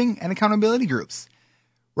Rewired Coaching and Accountability Groups.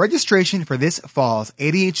 Registration for this fall's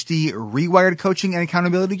ADHD Rewired Coaching and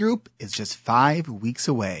Accountability Group is just 5 weeks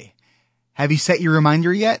away. Have you set your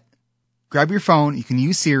reminder yet? Grab your phone, you can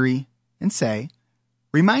use Siri, and say,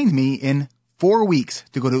 "Remind me in 4 weeks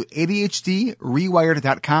to go to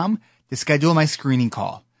ADHDrewired.com to schedule my screening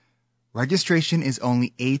call." Registration is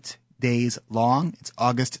only 8 days long. It's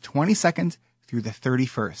August 22nd through the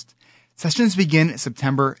 31st. Sessions begin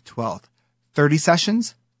September 12th. 30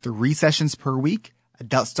 sessions, 3 sessions per week,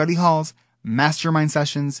 adult study halls, mastermind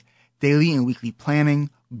sessions, daily and weekly planning,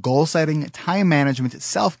 goal setting, time management,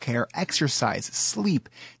 self-care, exercise, sleep,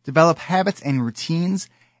 develop habits and routines,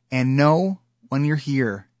 and know when you're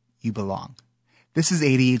here, you belong. This is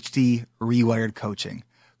ADHD Rewired Coaching.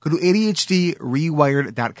 Go to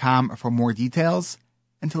ADHDrewired.com for more details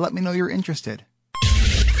and to let me know you're interested.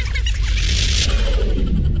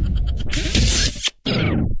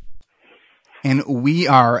 And we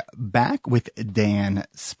are back with Dan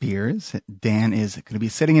Spears. Dan is going to be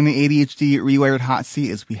sitting in the ADHD Rewired hot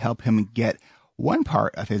seat as we help him get one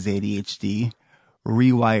part of his ADHD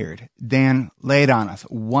rewired. Dan, lay it on us.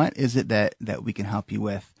 What is it that we can help you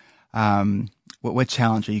with? What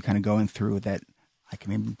challenge are you kind of going through that I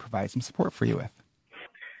can maybe provide some support for you with?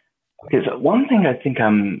 Okay, so one thing I think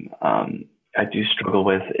I do struggle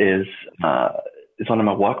with is one of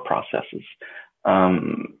my work processes.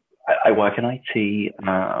 I work in IT.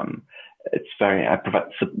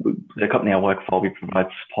 The company I work for, we provide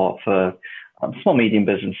support for small, medium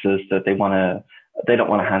businesses that they don't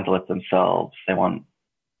want to handle it themselves. They want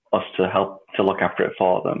us to help to look after it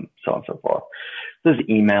for them, so on and so forth. There's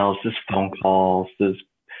emails, there's phone calls, there's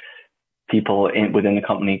people within the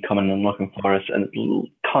company coming and looking for us, and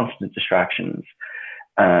constant distractions.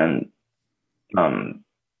 And so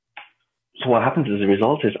what happens as a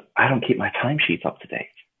result is I don't keep my timesheets up to date.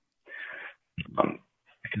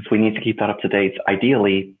 Because we need to keep that up to date,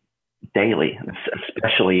 ideally daily,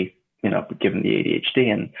 especially, given the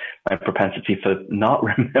ADHD and my propensity for not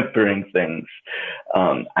remembering things.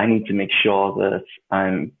 I need to make sure that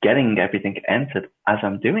I'm getting everything entered as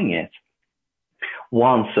I'm doing it.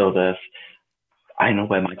 One, so that I know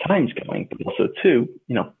where my time's going, but also two,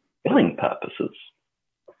 billing purposes.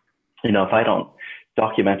 If I don't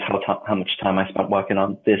document how much time I spent working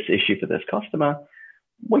on this issue for this customer,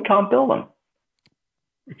 we can't bill them.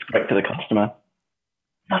 It's great for the customer,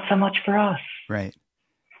 not so much for us. Right.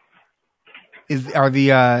 Are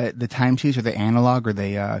the timesheets, are they analog or are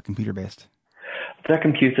they computer based? They're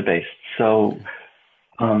computer based. So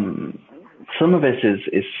some of it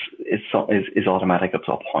is automatic up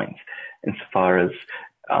to a point, insofar as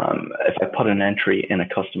if I put an entry in a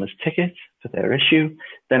customer's ticket for their issue,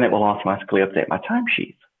 then it will automatically update my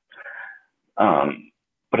timesheet.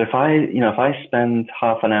 But if I spend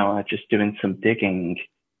half an hour just doing some digging,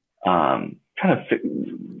 trying to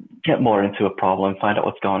get more into a problem, find out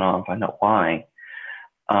what's going on, find out why,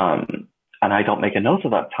 and I don't make a note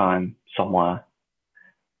of that time somewhere,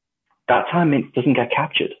 that time doesn't get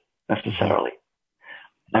captured necessarily.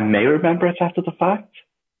 I may remember it after the fact,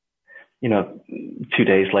 2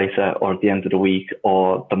 days later, or at the end of the week,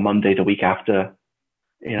 or the Monday the week after.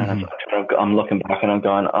 I'm looking back and I'm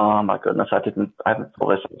going, oh my goodness, I haven't thought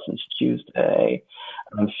this since Tuesday.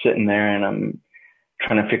 And I'm sitting there and I'm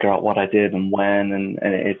trying to figure out what I did and when, and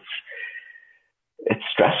it's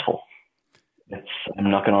stressful.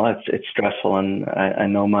 I'm not gonna lie, it's stressful, and I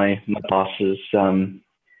know my boss is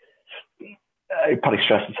it probably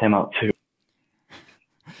stresses him out too.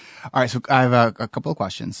 All right, so I have a couple of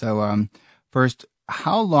questions. So first,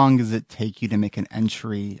 how long does it take you to make an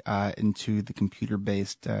entry into the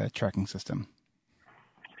computer-based tracking system?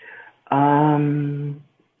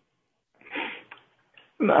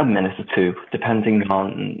 A minute or two, depending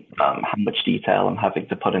on how much detail I'm having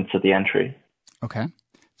to put into the entry. Okay.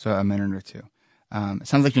 So a minute or two. It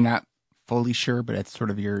sounds like you're not fully sure, but it's sort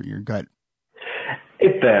of your gut.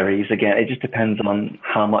 It varies. Again, it just depends on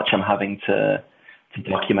how much I'm having to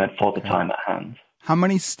document for the time at hand. How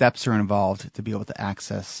many steps are involved to be able to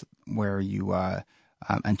access where you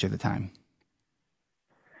enter the time?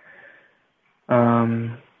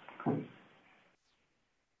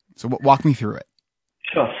 So walk me through it.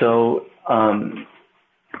 Sure. So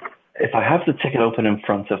if I have the ticket open in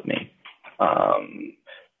front of me,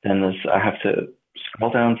 then I have to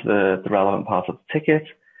scroll down to the relevant part of the ticket,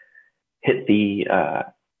 hit the,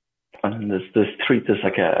 and there's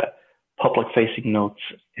like a public facing notes,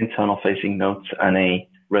 internal facing notes, and a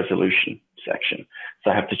resolution section.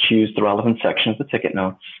 So I have to choose the relevant section of the ticket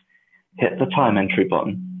notes, hit the time entry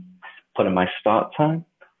button, put in my start time,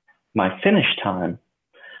 my finish time,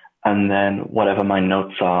 and then whatever my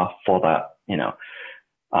notes are for that,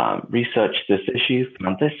 research this issue,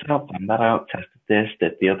 found this out, found that out, tested this,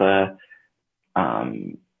 did the other,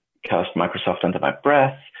 cursed Microsoft under my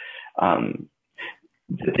breath.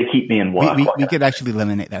 They keep me in work. We could actually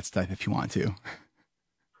eliminate that stuff if you want to.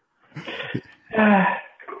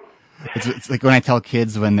 It's like when I tell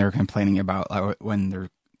kids when they're complaining about when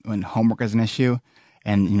homework is an issue,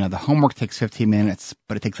 and the homework takes 15 minutes,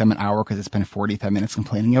 but it takes them an hour because they spent 45 minutes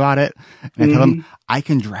complaining about it. And I tell them, I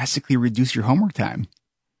can drastically reduce your homework time.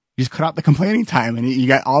 You just cut out the complaining time, and you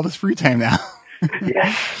got all this free time now.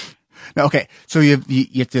 Yes. Now, okay, so you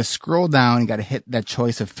have to scroll down. You got to hit that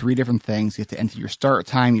choice of 3 different things. You have to enter your start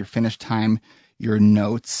time, your finish time, your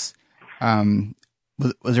notes. Was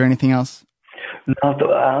there anything else? No,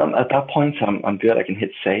 at that point, I'm good. I can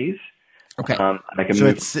hit save. Okay, I can so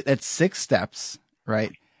move. it's 6 steps,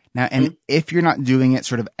 right? Now, and if you're not doing it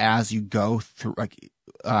sort of as you go through,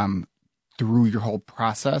 through your whole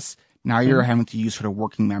process, now you're having to use sort of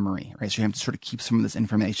working memory, right? So you have to sort of keep some of this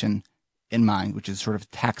information in mind, which is sort of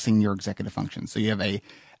taxing your executive function. So you have a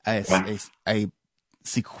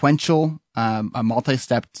sequential, a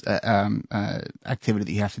multi-step activity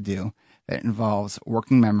that you have to do that involves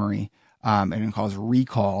working memory, and it involves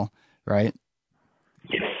recall, right?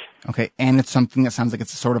 Yes. Okay, and it's something that sounds like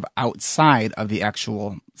it's sort of outside of the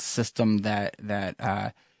actual system that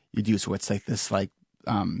you do. So it's like this, it's like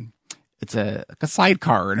a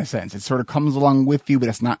sidecar in a sense. It sort of comes along with you, but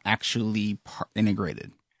it's not actually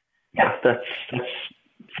integrated. Yeah, that's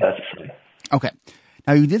fair to say. Okay.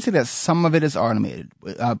 Now you did say that some of it is automated.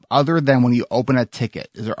 Other than when you open a ticket,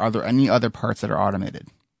 are there any other parts that are automated?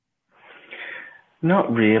 Not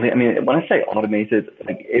really. I mean, when I say automated,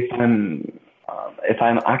 like if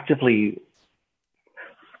I'm actively,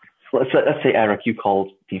 let's say, Eric, you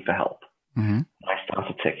called me for help. Mm-hmm. I start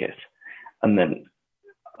a ticket, and then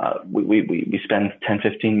we spend 10,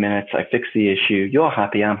 15 minutes. I fix the issue. You're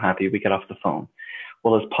happy. I'm happy. We get off the phone.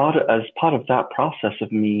 Well, as part of that process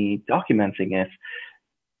of me documenting it,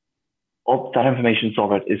 all that information is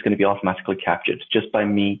going to be automatically captured just by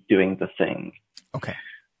me doing the thing. Okay.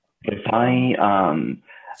 If I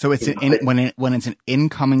so it's when it's an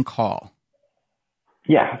incoming call.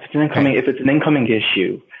 Yeah, if it's an incoming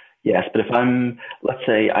issue, yes. But if let's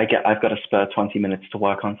say I've got a spare 20 minutes to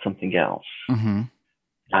work on something else,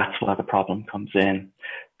 that's where the problem comes in,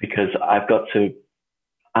 because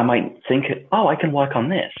I might think, I can work on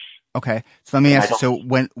this. Okay, so let me ask you. So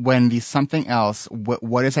when the something else,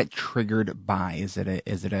 what is that triggered by? Is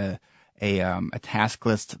it a task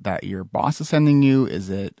list that your boss is sending you? Is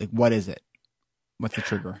it what is it? What's the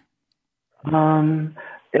trigger?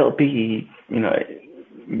 It'll be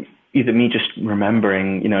either me just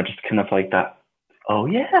remembering, just kind of like that. Oh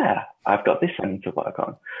yeah, I've got this I need to work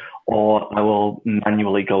on, or I will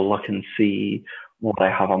manually go look and see what I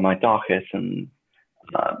have on my docket and.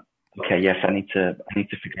 Okay, yes, I need to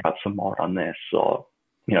figure out some more on this, or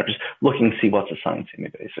just looking to see what's assigned to me,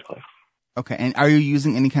 basically. Okay, and are you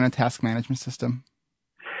using any kind of task management system?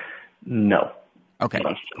 No. Okay.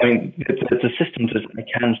 I mean, it's a system that I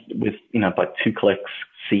can, with by 2 clicks,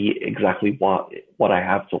 see exactly what I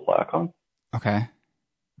have to work on. Okay.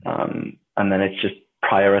 And then it's just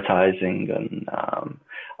prioritizing and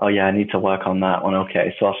I need to work on that one.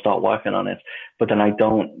 Okay, so I'll start working on it. But then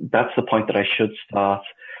that's the point that I should start.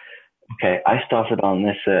 Okay, I started on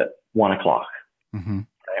this at 1:00. Mm-hmm.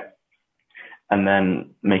 Right? And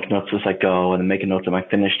then make notes as I go, and then make a note of my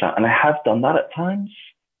finish time. And I have done that at times.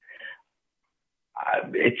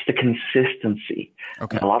 It's the consistency.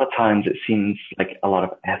 Okay. And a lot of times it seems like a lot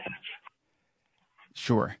of effort.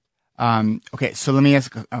 Sure. Okay, so let me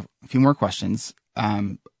ask a few more questions.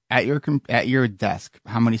 At your desk,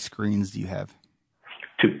 how many screens do you have?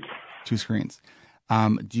 2. 2 screens.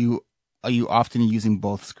 Are you often using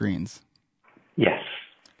both screens? Yes.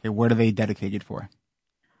 Okay, what are they dedicated for?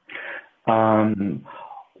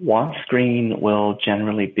 One screen will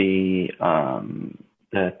generally be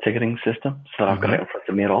the ticketing system, so I've got it in front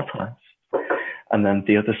of me at all times. And then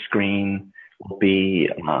the other screen will be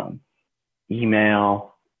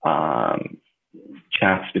email,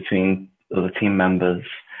 chats between other team members,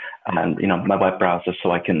 and my web browser,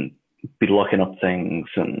 so I can be looking up things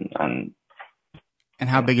and. And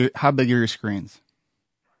how big are your screens?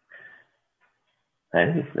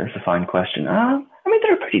 That's a fine question.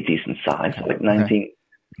 They're a pretty decent size, like 19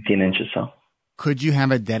 inches or so. Could you have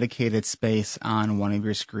a dedicated space on one of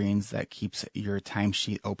your screens that keeps your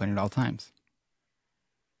timesheet open at all times?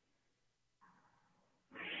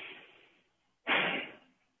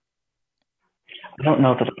 I don't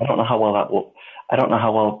know how well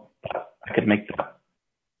I could make that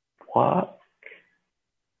work.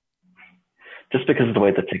 Just because of the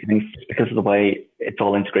way it's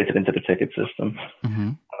all integrated into the ticket system.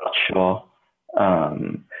 I'm not sure.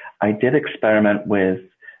 I did experiment with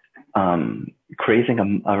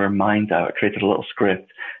creating a reminder. I created a little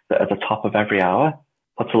script that at the top of every hour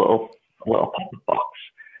puts a little pop-up box.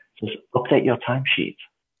 Says update your timesheet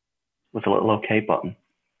with a little OK button.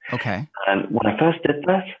 Okay. And when I first did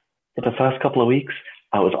that, for the first couple of weeks,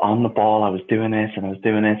 I was on the ball. I was doing this and I was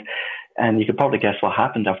doing it. And you could probably guess what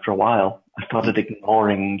happened after a while. I started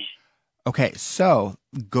ignoring. Okay, so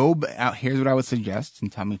go out. Here's what I would suggest,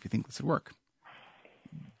 and tell me if you think this would work.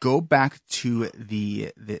 Go back to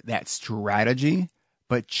that strategy,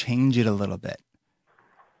 but change it a little bit.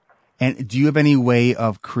 And do you have any way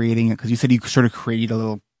of creating it? Because you said you sort of created a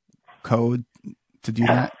little code to do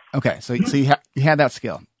that. Okay, so you had that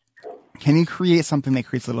skill. Can you create something that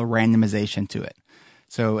creates a little randomization to it?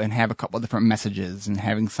 So, and have a couple of different messages and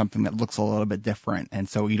having something that looks a little bit different. And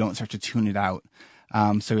so you don't start to tune it out.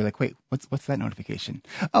 So you're like, wait, what's that notification?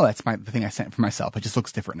 Oh, that's the thing I sent for myself. It just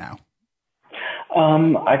looks different now.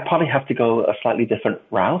 I'd probably have to go a slightly different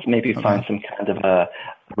route. Maybe find some kind of a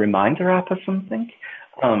reminder app or something.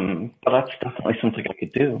 But that's definitely something I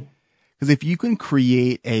could do. Because if you can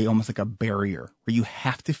create almost like a barrier where you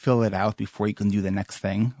have to fill it out before you can do the next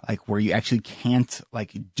thing, like where you actually can't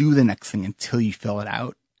like do the next thing until you fill it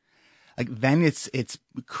out, like then it's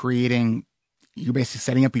creating, you're basically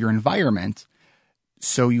setting up your environment.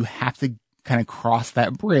 So you have to kind of cross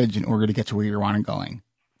that bridge in order to get to where you want to going,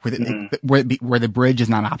 where the bridge is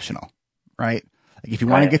not optional, right? Like if you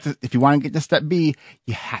want to get to step B,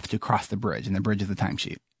 you have to cross the bridge, and the bridge is the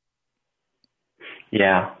timesheet.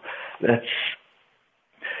 Yeah. That's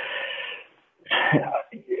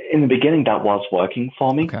in the beginning that was working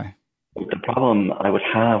for me. Okay. The problem I would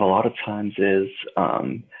have a lot of times is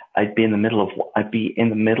I'd be in the middle of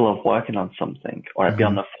working on something, or I'd be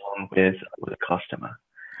on the phone with a customer,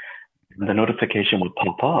 and the notification would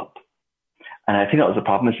pop up. And I think that was the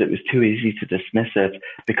problem, is it was too easy to dismiss it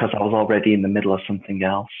because I was already in the middle of something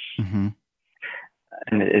else. And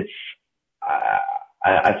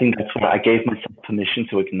I think that's why I gave myself permission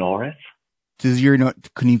to ignore it.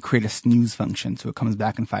 Can you create a snooze function so it comes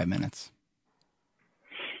back in 5 minutes?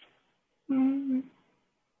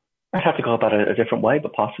 I'd have to go about it a different way,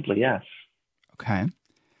 but possibly, yes. Okay.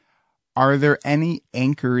 Are there any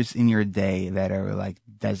anchors in your day that are like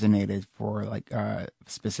designated for like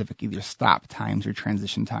specific either stop times or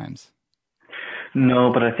transition times?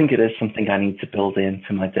 No, but I think it is something I need to build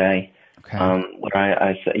into my day. Okay. Where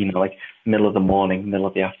I say, like middle of the morning, middle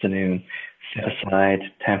of the afternoon, set aside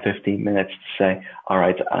 10, 15 minutes to say, all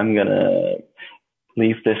right, I'm going to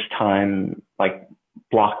leave this time like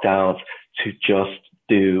blocked out to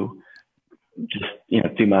do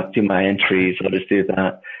my entries. I'll just do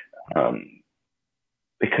that.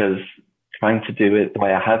 Because trying to do it the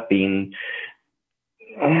way I have been,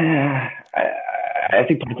 I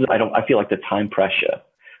think I feel like the time pressure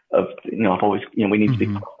of, I've always, we need to be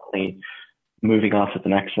constantly moving on to the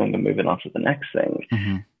next thing and moving on to the next thing.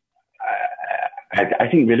 I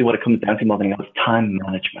think really what it comes down to more than anything else is time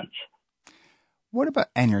management. What about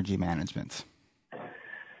energy management?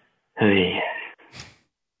 Hey.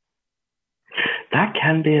 That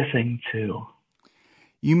can be a thing too.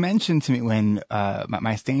 You mentioned to me when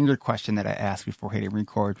my standard question that I ask before hitting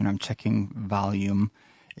record when I'm checking volume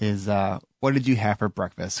is, what did you have for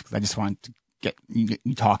breakfast? Because I just want to get you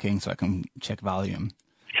talking so I can check volume.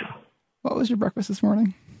 Sure. What was your breakfast this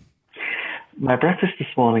morning? My breakfast this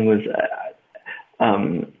morning was,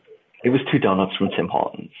 it was 2 donuts from Tim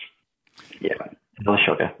Hortons. Yeah, no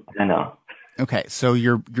sugar, I know. Okay, so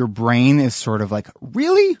your brain is sort of like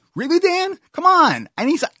really, Dan? Come on.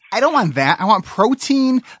 I don't want that. I want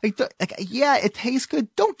protein. Yeah, it tastes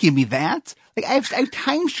good. Don't give me that. Like I have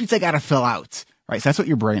timesheets I got to fill out. Right. So that's what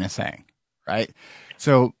your brain is saying. Right.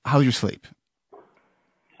 So how's your sleep?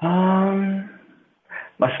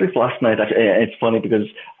 My sleep last night, it's funny because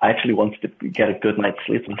I actually wanted to get a good night's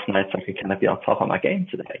sleep last night so I could kind of be on top of my game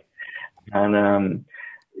today. And,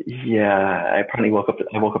 I apparently woke up at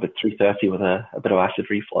 3:30 with a bit of acid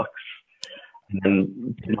reflux and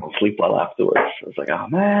then didn't sleep well afterwards. I was like, oh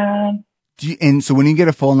man. And so when you get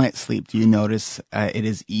a full night's sleep, do you notice it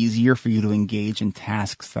is easier for you to engage in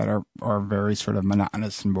tasks that are very sort of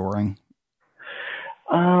monotonous and boring?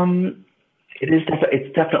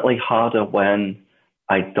 It's definitely harder when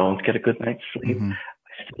I don't get a good night's sleep. Mm-hmm.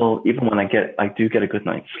 Still, even when I do get a good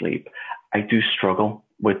night's sleep, I do struggle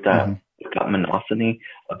with that, mm-hmm. with that monotony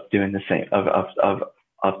of doing the same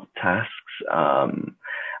of tasks.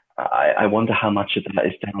 I wonder how much of that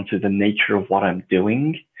is down to the nature of what I'm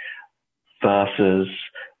doing versus,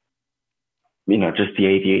 just the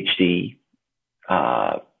ADHD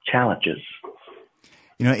challenges.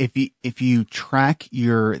 If you track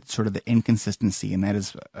your sort of the inconsistency, and that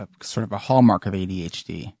is sort of a hallmark of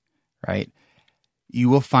ADHD, right? You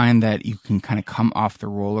will find that you can kind of come off the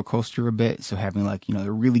roller coaster a bit. So having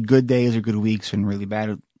the really good days or good weeks and really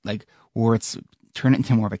bad, or it's turn it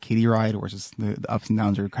into more of a kiddie ride, or just the ups and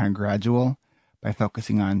downs are kind of gradual by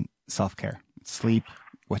focusing on self-care, sleep,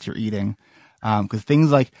 what you're eating. Cause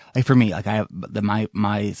things like for me, I have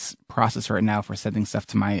my process right now for sending stuff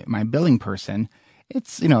to my billing person.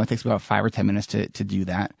 It's, it takes about 5 or 10 minutes to do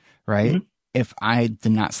that. Right. Mm-hmm. If I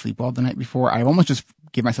did not sleep well the night before, I almost just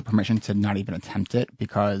give myself permission to not even attempt it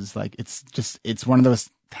because it's one of those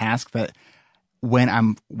tasks that when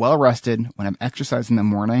I'm well rested, when I'm exercising in the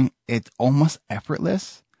morning, it's almost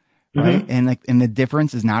effortless. Right. Mm-hmm. And the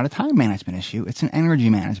difference is not a time management issue. It's an energy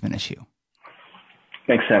management issue.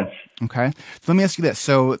 Makes sense. Okay. So let me ask you this.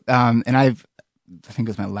 So, and I think it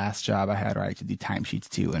was my last job I had where I had to do timesheets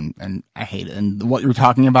too. And I hate it. And what you were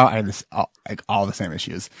talking about, I had all the same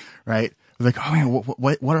issues, right? I was like, oh man,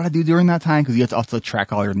 what did I do during that time? Cause you have to also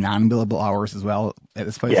track all your non-billable hours as well at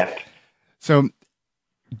this place. Yeah. So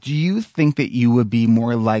do you think that you would be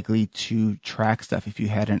more likely to track stuff if you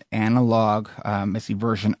had an analog,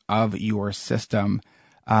 version of your system,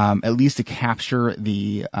 at least to capture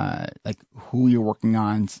the, who you're working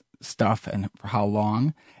on stuff and for how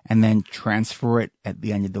long, and then transfer it at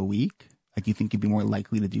the end of the week? Do you think you'd be more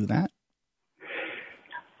likely to do that?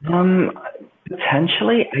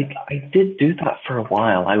 Potentially. I did do that for a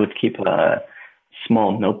while. I would keep a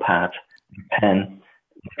small notepad, pen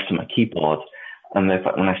next to my keyboard. And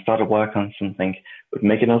when I started work on something, I would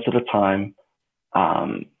make a note at a time,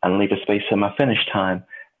 and leave a space for my finish time.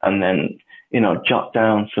 And then, jot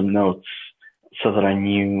down some notes so that I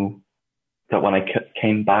knew that when I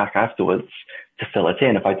came back afterwards to fill it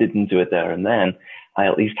in, if I didn't do it there and then, I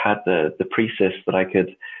at least had the precis that I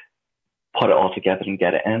could put it all together and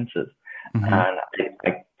get it entered. Mm-hmm. And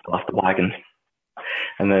I fell off the wagon.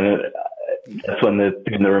 And then that's when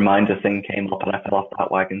the reminder thing came up and I fell off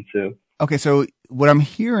that wagon too. Okay, so what I'm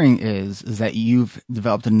hearing is that you've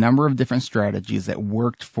developed a number of different strategies that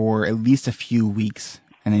worked for at least a few weeks,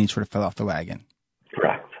 and then you sort of fell off the wagon.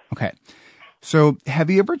 Correct. Okay. So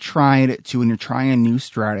have you ever tried to, when you're trying a new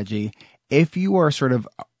strategy, if you are sort of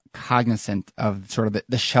cognizant of sort of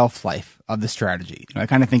the shelf life of the strategy? I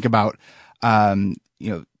kind of think about,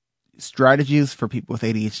 strategies for people with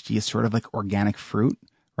ADHD is sort of like organic fruit,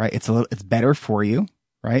 right? It's better for you,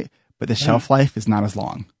 right? But the shelf life is not as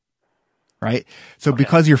long. Right? So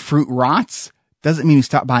because your fruit rots doesn't mean you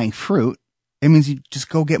stop buying fruit. It means you just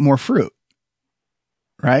go get more fruit.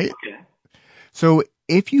 Right? Okay. So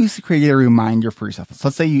if you create a reminder for yourself, so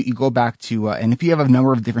let's say you go back to, and if you have a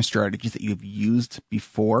number of different strategies that you've used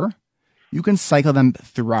before, you can cycle them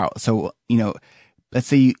throughout. So, let's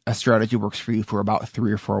say a strategy works for you for about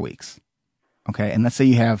 3 or 4 weeks. Okay. And let's say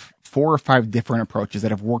you have 4 or 5 different approaches that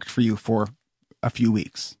have worked for you for a few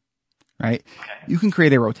weeks. Right? You can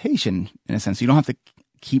create a rotation in a sense. You don't have to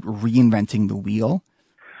keep reinventing the wheel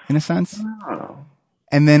in a sense. Oh.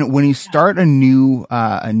 And then when you start a new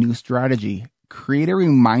strategy, create a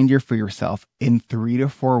reminder for yourself in 3 to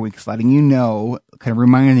 4 weeks, letting you know, kind of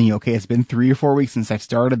reminding you, okay, it's been 3 or 4 weeks since I've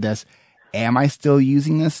started this. Am I still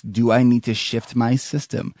using this? Do I need to shift my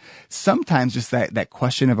system? Sometimes just that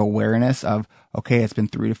question of awareness of, okay, it's been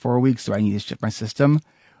 3 to 4 weeks. Do I need to shift my system?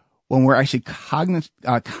 When we're actually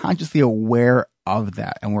consciously aware of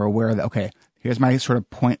that, and we're aware that, okay, here's my sort of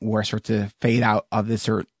point where I start to fade out of this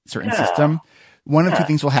certain system, one of two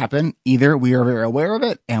things will happen. Either we are very aware of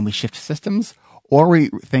it and we shift systems, or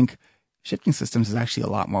we think, shifting systems is actually a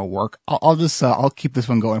lot more work. I'll just, I'll keep this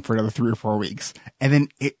one going for another 3 or 4 weeks, and then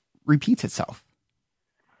it repeats itself.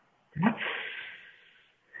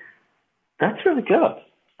 That's really good.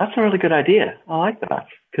 That's a really good idea. I like that,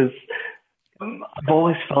 because I've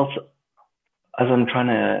always felt, as I'm trying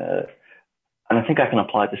to, and I think I can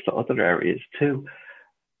apply this to other areas too,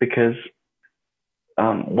 because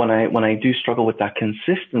when I do struggle with that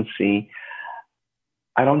consistency,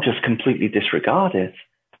 I don't just completely disregard it,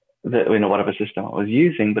 whatever system I was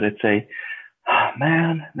using, but it's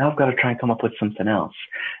man, now I've got to try and come up with something else.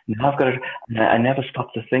 Now I've got to, I never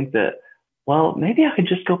stop to think that, well, maybe I could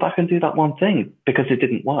just go back and do that one thing because it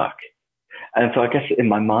didn't work. And so I guess in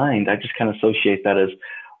my mind, I just kind of associate that as,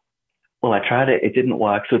 well, I tried it, it didn't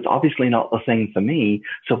work, so it's obviously not the thing for me,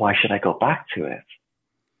 so why should I go back to it?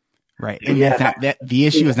 Right. And that's not that the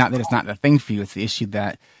issue is not that it's not the thing for you, it's the issue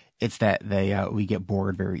that it's that we get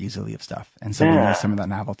bored very easily of stuff. And so we need some of that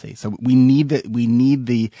novelty. So we need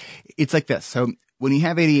it's like this. So when you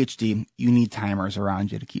have ADHD, you need timers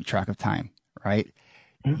around you to keep track of time, right?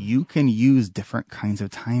 Mm-hmm. You can use different kinds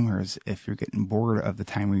of timers if you're getting bored of the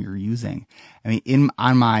timer you're using. I mean,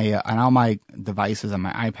 on all my devices, on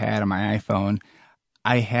my iPad, on my iPhone,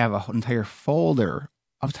 I have an entire folder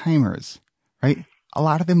of timers, right? A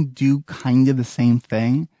lot of them do kind of the same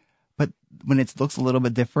thing, but when it looks a little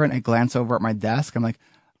bit different, I glance over at my desk. I'm like,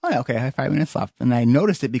 oh, yeah, okay, I have 5 minutes left. And I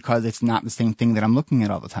noticed it because it's not the same thing that I'm looking at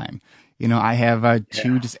all the time. You know, I have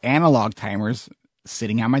 2 just analog timers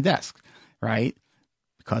sitting on my desk, right?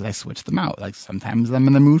 Because I switch them out. Like sometimes I'm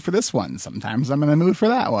in the mood for this one. Sometimes I'm in the mood for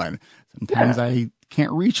that one. Sometimes I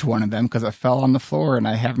can't reach one of them because I fell on the floor and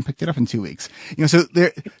I haven't picked it up in 2 weeks. You know, so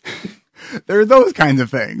there are those kinds of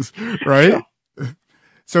things, right? Yeah.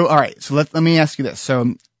 So, all right. So let me ask you this.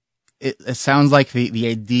 So it sounds like the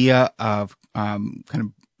idea of, kind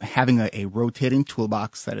of having a rotating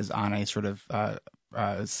toolbox that is on a sort of,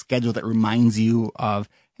 schedule that reminds you of,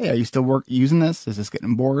 hey, are you still using this? Is this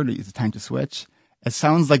getting bored? Is it time to switch? It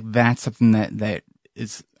sounds like that's something that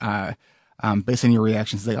is, based on your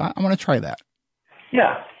reactions, like, I want to try that.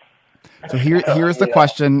 Yeah. So here's the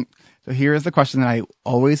question. So here is the question that I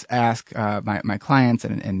always ask my clients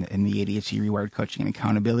in the ADHD Rewired Coaching and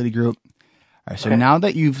Accountability Group. All right, so now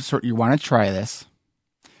that you want to try this,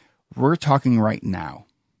 we're talking right now.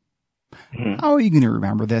 Mm-hmm. How are you going to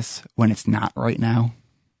remember this when it's not right now?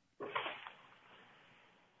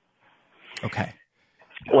 Okay.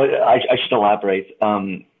 Well, I should elaborate.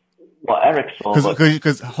 Well, Eric saw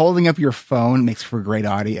because holding up your phone makes for great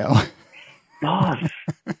audio.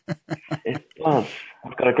 It does.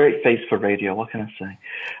 I've got a great face for radio. What can I say?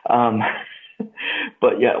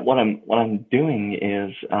 But yeah, what I'm doing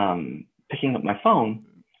is picking up my phone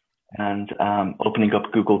and opening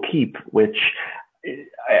up Google Keep, which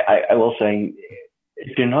I will say,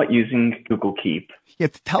 if you're not using Google Keep,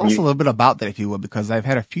 tell us a little bit about that, if you would, because I've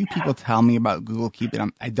had a few people tell me about Google Keep,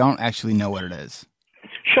 and I don't actually know what it is.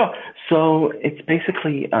 Sure. So it's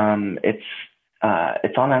basically it's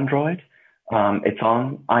on Android. It's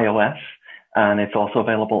on iOS, and it's also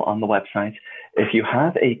available on the website. If you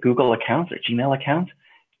have a Google account or Gmail account,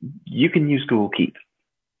 you can use Google Keep.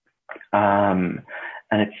 And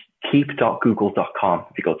it's keep.google.com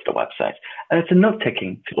if you go to the website. And it's a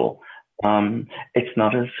note-taking tool. It's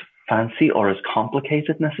not as fancy or as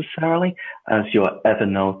complicated necessarily as your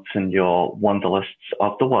Evernote and your Wunderlists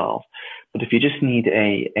of the world. But if you just need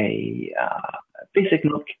a basic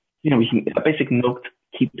note, a basic note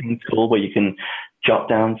keeping tool where you can jot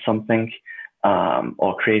down something,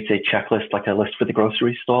 or create a checklist like a list for the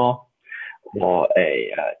grocery store, or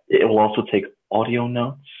it will also take audio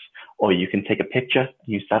notes, or you can take a picture,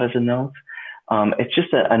 use that as a note. It's just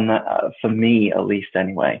for me at least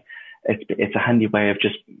anyway, it's a handy way of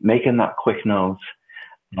just making that quick note.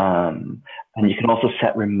 And you can also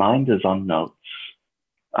set reminders on notes,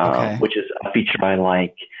 which is a feature I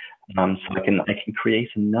like. So I can create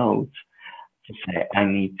a note to say I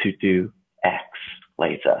need to do X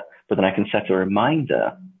later, but then I can set a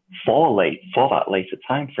reminder for that later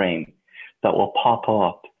time frame that will pop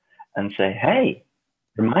up and say, hey,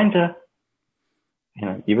 reminder,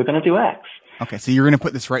 you were going to do X. Okay, so you're going to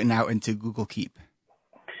put this right now into Google Keep.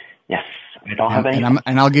 Yes, I don't have any.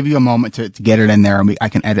 And I'll give you a moment to get it in there, and I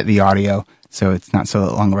can edit the audio so it's not so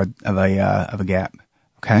long of a gap.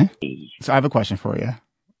 Okay. So I have a question for you.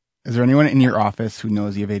 Is there anyone in your office who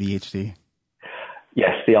knows you have ADHD?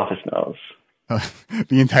 Yes, the office knows.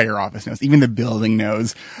 The entire office knows. Even the building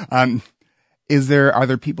knows. Are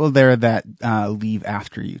there people there that leave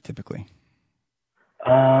after you typically?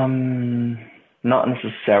 Not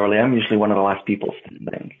necessarily. I'm usually one of the last people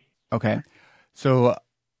standing. Okay. So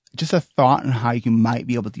just a thought on how you might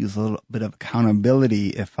be able to use a little bit of accountability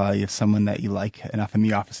if you have someone that you like enough in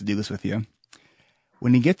the office to do this with you.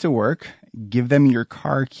 When you get to work, give them your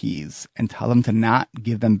car keys and tell them to not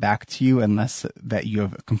give them back to you unless that you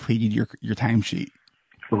have completed your timesheet.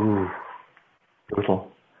 Ooh,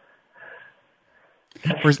 brutal.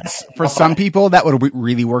 For some people, that would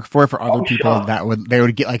really work for. For other people, Sure. they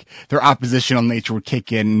would get like their oppositional nature would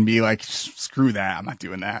kick in and be like, screw that, I'm not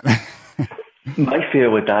doing that. My fear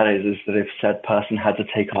with that is that if said person had to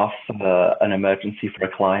take off an emergency for a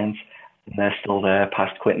client and they're still there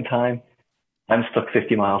past quitting time, I'm stuck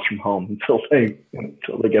 50 miles from home until they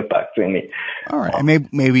get back to me. All right. And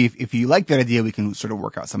maybe if you like that idea, we can sort of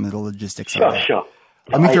work out some of the logistics of it. Sure.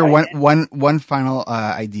 Let me throw one final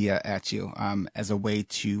idea at you as a way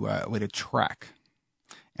to track.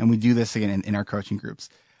 And we do this again in our coaching groups.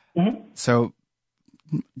 Mm-hmm. So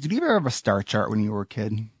did you ever have a star chart when you were a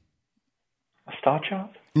kid? A star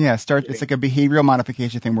chart? Yeah, it's like a behavioral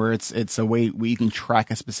modification thing where it's a way where you can track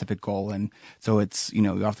a specific goal. And so it's,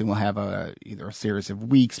 you often will have either a series of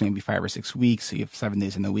weeks, maybe 5 or 6 weeks. So you have 7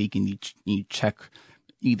 days in the week and you check,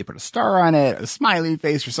 you either put a star on it, a smiley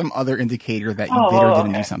face, or some other indicator that you did or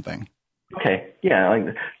didn't do something. Okay. Yeah.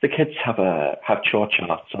 Like the kids have chart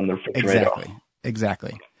charts on the refrigerator.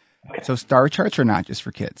 Exactly. Okay. So star charts are not just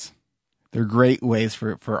for kids. They're great ways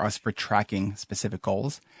for us for tracking specific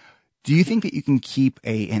goals. Do you think that you can keep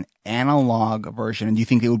an analog version? And do you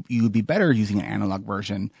think you would be better using an analog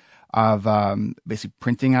version of basically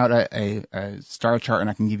printing out a star chart? And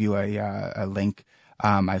I can give you a link.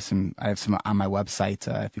 I have some on my website.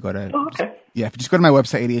 If you go to if you just go to my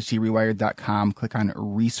website ADHDrewired.com, click on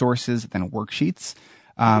resources, then worksheets.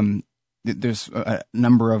 There's a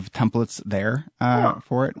number of templates there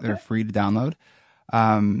for it. They're free to download.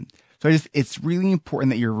 So it's really important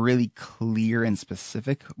that you're really clear and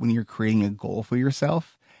specific when you're creating a goal for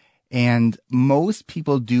yourself. And most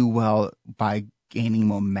people do well by gaining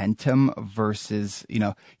momentum versus,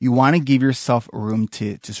 you want to give yourself room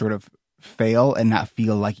to sort of fail and not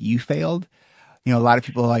feel like you failed. A lot of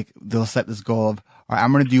people they'll set this goal of, all right,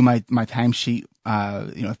 I'm going to do my timesheet,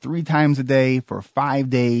 3 times a day for 5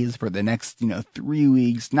 days for the next, 3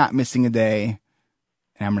 weeks, not missing a day.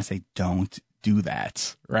 And I'm going to say, don't do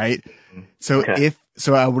that, right? So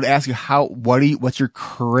I would ask you what's your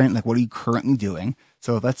current, what are you currently doing?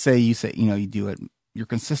 So let's say you do it, you're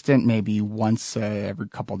consistent maybe once every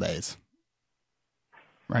couple of days,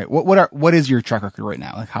 right? What is your track record right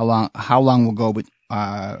now? Like how long will go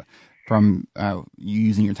from you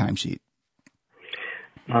using your timesheet?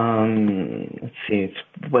 Let's see, it's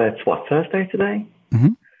what, Thursday today?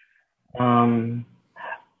 Mm-hmm.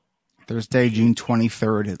 Thursday, June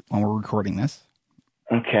 23rd, when we're recording this.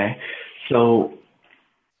 Okay. So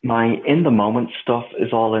my in the moment stuff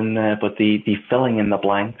is all in there, but the filling in the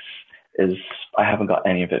blanks I haven't got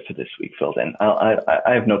any of it for this week filled in. I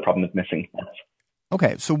have no problem with missing that.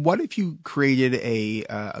 Okay. So what if you created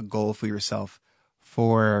a goal for yourself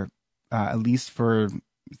for at least for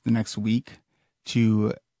the next week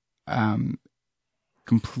to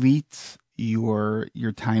complete your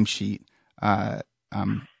timesheet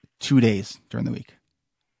 2 days during the week.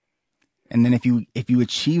 And then if you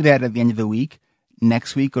achieve that at the end of the week,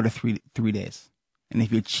 next week go to 3 days. And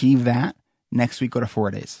if you achieve that, next week go to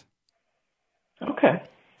 4 days. Okay.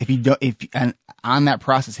 And on that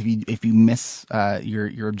process, if you miss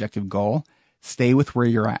your objective goal, stay with where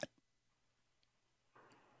you're at.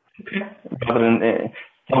 Okay. Rather than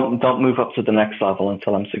don't move up to the next level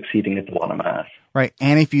until I'm succeeding at the one I'm at. Right.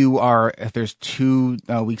 And if there's 2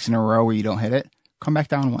 weeks in a row where you don't hit it, come back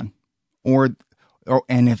down one.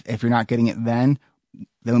 And if you're not getting it then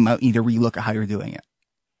we might need to relook at how you're doing it.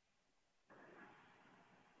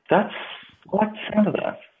 I like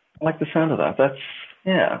the sound of that. That's,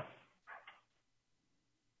 yeah.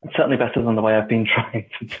 It's certainly better than the way I've been trying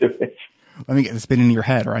to do it. Let me get this spin in your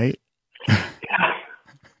head, right? Yeah.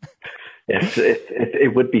 Yes,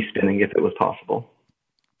 it would be spinning if it was possible.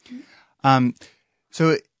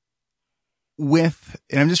 So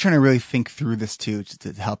and I'm just trying to really think through this too, just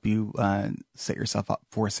to help you set yourself up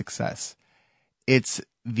for success. It's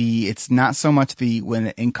not so much when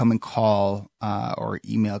an incoming call or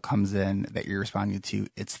email comes in that you're responding to.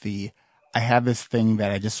 It's I have this thing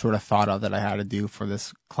that I just sort of thought of that I had to do for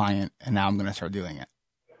this client, and now I'm going to start doing it.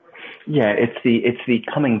 Yeah, it's the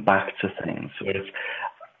coming back to things. Where it's,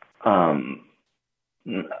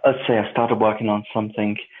 let's say I started working on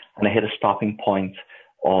something and I hit a stopping point,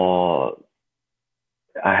 or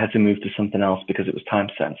I had to move to something else because it was time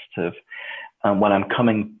sensitive. When I'm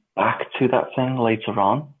coming back to that thing later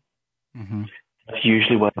on, mm-hmm. that's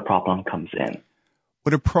usually where the problem comes in.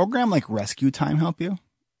 Would a program like Rescue Time help you?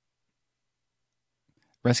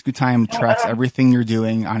 Rescue Time tracks everything you're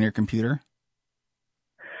doing on your computer.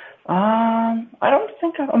 I don't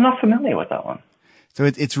think I'm not familiar with that one. So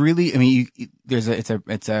it's really, I mean, it's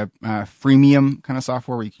a freemium kind of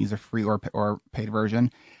software where you can use a free or paid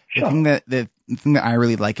version. Sure. The thing that I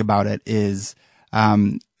really like about it is,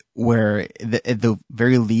 where at the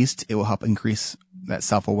very least, it will help increase that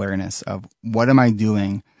self-awareness of what am I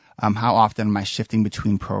doing? How often am I shifting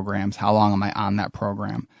between programs? How long am I on that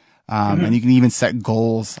program? And you can even set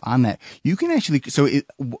goals on that. You can actually,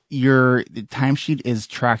 your timesheet is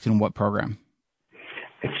tracked in what program?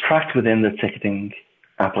 It's tracked within the ticketing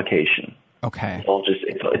application. Okay.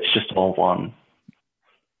 It's just all one.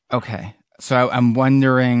 Okay. So I'm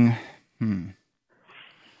wondering,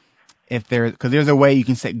 if because there's a way you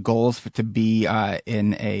can set goals to be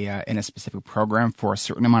in a specific program for a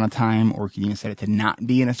certain amount of time, or you can set it to not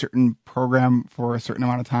be in a certain program for a certain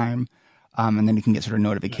amount of time, and then you can get sort of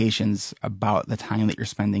notifications about the time that you're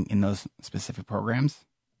spending in those specific programs.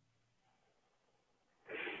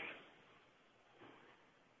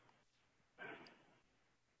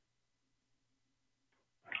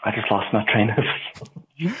 I just lost my train of thought.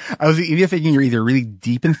 I was either thinking you're either really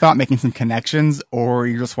deep in thought, making some connections, or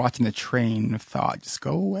you're just watching the train of thought just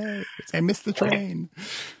go away. I missed the train.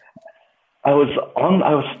 I was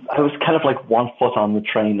kind of like 1 foot on the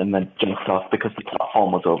train and then jumped off because the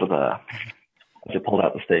platform was over there as it pulled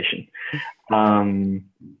out the station.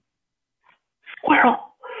 Squirrel.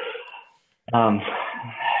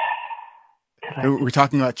 We're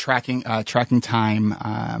talking about tracking time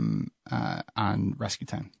on Rescue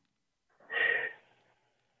Time.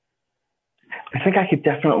 I think I could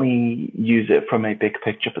definitely use it from a big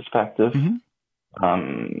picture perspective.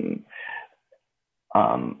 Mm-hmm.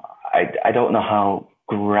 I don't know how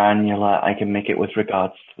granular I can make it with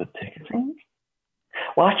regards to the ticketing.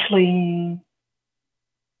 Well, actually,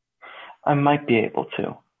 I might be able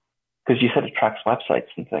to, because you said it tracks websites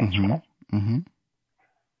and things, mm-hmm. right? Mm-hmm.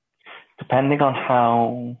 Depending on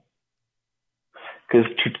how, because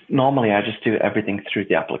normally I just do everything through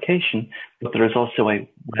the application, but there is also a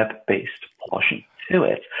web-based portion to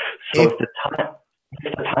it. So if the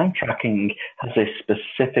time tracking has a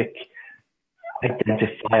specific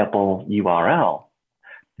identifiable URL,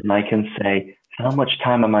 then I can say, how much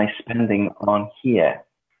time am I spending on here?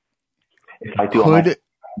 If I do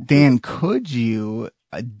Dan, could you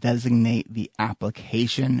designate the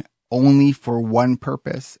application only for one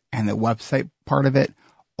purpose and the website part of it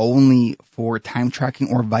only for time tracking,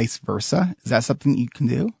 or vice versa? Is that something you can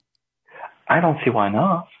do? I don't see why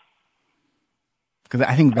not. Because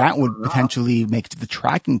I think that would potentially make the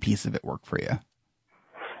tracking piece of it work for you.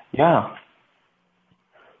 Yeah.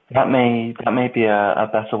 That may be a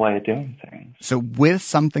better way of doing things. So with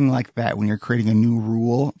something like that, when you're creating a new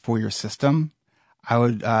rule for your system, I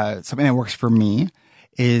would, something that works for me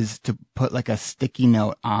is to put like a sticky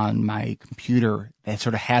note on my computer that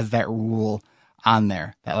sort of has that rule on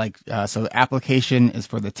there. That like, so the application is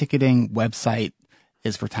for the ticketing, website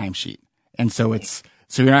is for timesheet. And so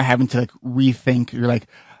so you're not having to like rethink. You're like,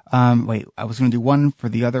 wait, I was going to do one for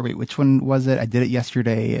the other. Wait, which one was it? I did it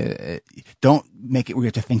yesterday. Don't make it where you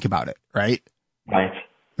have to think about it, right? Right.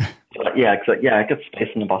 Yeah, I get space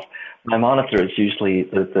in the bottom. My monitor is usually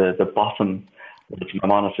the bottom. My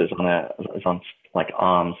monitor is on like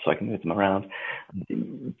arms, so I can move them around.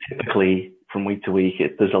 Typically, from week to week,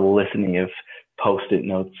 there's a litany of post-it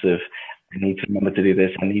notes of I need to remember to do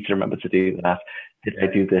this. I need to remember to do that. Did I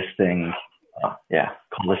do this thing?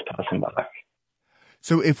 Call this person back.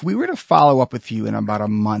 So if we were to follow up with you in about a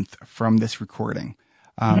month from this recording,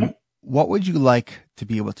 what would you like to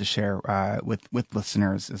be able to share with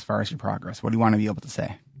listeners as far as your progress? What do you want to be able to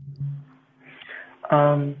say?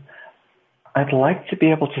 I'd like to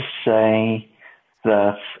be able to say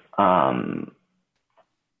that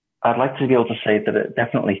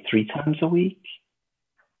definitely 3 times a week.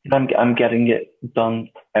 I'm getting it done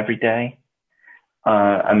every day.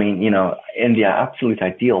 I mean, in the absolute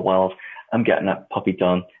ideal world, I'm getting that puppy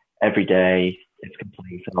done every day. It's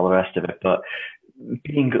complete and all the rest of it. But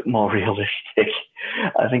being more realistic,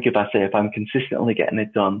 I think if I'm consistently getting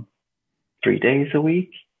it done 3 days a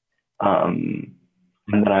week, and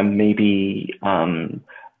that I'm maybe I've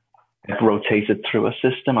rotated through a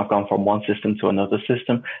system. I've gone from one system to another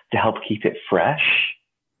system to help keep it fresh.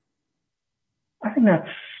 I think that's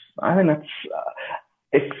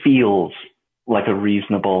it feels like a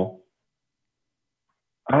reasonable,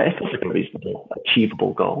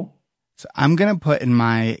 achievable goal. So I'm going to put in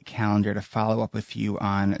my calendar to follow up with you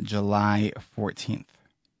on July 14th.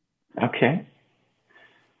 Okay.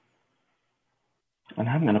 And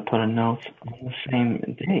I'm going to put a note on the same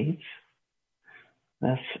date.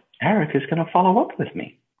 That's Eric is going to follow up with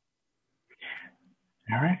me.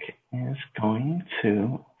 Eric is going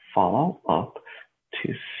to follow up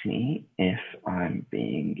to see if I'm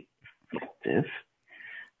being effective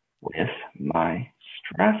with my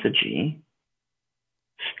strategy.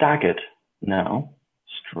 Strategy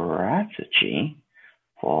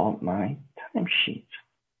for my timesheet.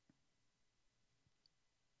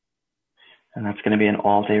 And that's going to be an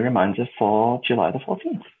all-day reminder for July the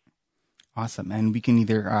 14th. Awesome. And we can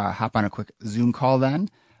either hop on a quick Zoom call then,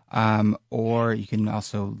 or you can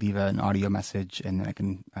also leave an audio message, and then I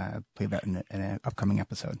can play that in an upcoming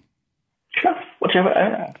episode. Sure.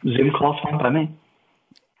 Whichever. Zoom call's fine by me.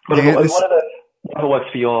 Whatever works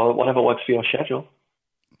for your schedule.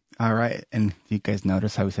 All right. And you guys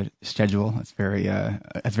notice how we said schedule? It's very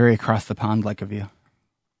across the pond like of you.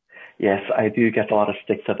 Yes, I do get a lot of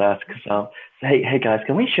stick for that because I'll say, hey guys,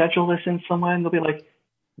 can we schedule this in somewhere? And they'll be like,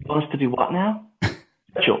 you want us to do what now?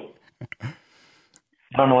 Schedule.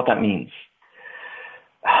 I don't know what that means.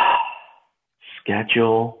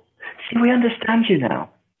 Schedule. See, we understand you now.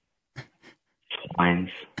 Swines.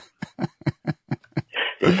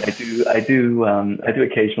 Yes, I do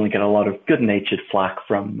occasionally get a lot of good-natured flack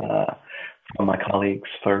from my colleagues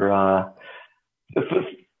for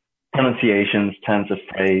pronunciations, turns of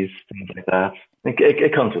phrase, things like that.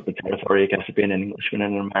 It comes with the territory, I guess, of being an Englishman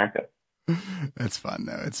in America. That's fun,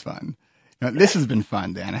 though. It's fun. Now, this has been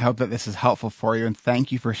fun, Dan. I hope that this is helpful for you, and thank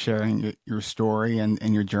you for sharing your story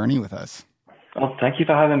and your journey with us. Well, thank you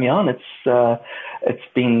for having me on. It's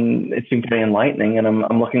been very enlightening, and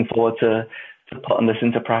I'm looking forward to putting this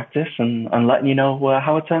into practice and letting you know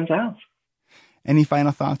how it turns out. Any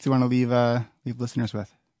final thoughts you want to leave listeners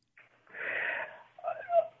with?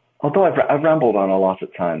 Although I've rambled on a lot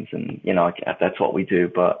at times, and that's what we do.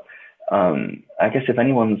 But I guess if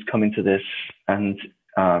anyone's coming to this and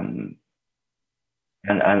they're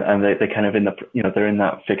kind of in they're in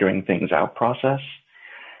that figuring things out process,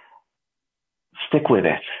 stick with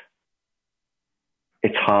it.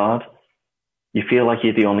 It's hard. You feel like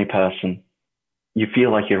you're the only person. You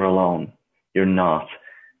feel like you're alone. You're not.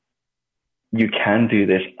 You can do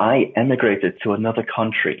this. I emigrated to another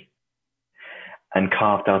country and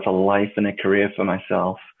carved out a life and a career for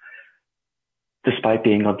myself, despite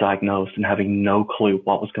being undiagnosed and having no clue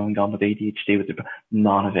what was going on with ADHD,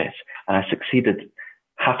 none of it. And I succeeded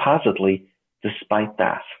haphazardly despite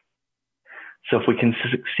that. So if we can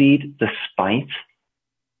succeed despite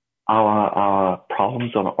our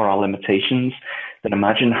problems or our limitations, then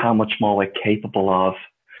imagine how much more we're capable of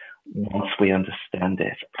once we understand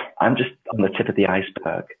it. I'm just on the tip of the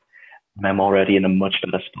iceberg, and I'm already in a much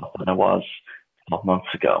better spot than I was 12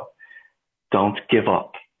 months ago. Don't give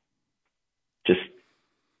up. Just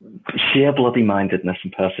sheer bloody mindedness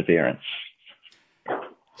and perseverance.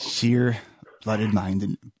 Sheer bloody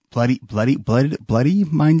mindedness?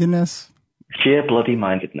 Sheer bloody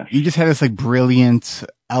mindedness. You just had this brilliant,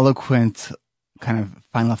 eloquent kind of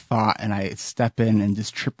final thought, and I step in and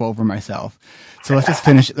just trip over myself. So let's just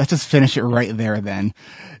finish it right there then.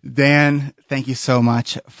 Dan, thank you so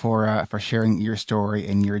much for sharing your story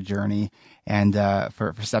and your journey, and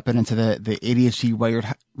for stepping into the ADHD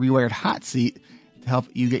rewired hot seat to help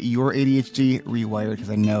you get your ADHD rewired, because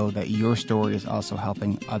I know that your story is also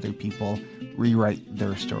helping other people rewrite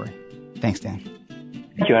their story. Thanks, Dan.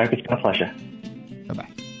 Thank you, Eric. It's been a pleasure. Bye-bye.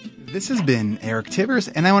 This has been Eric Tivers,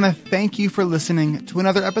 and I want to thank you for listening to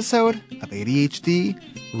another episode of ADHD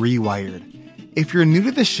Rewired. If you're new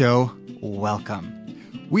to the show, welcome.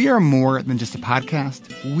 We are more than just a podcast.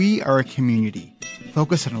 We are a community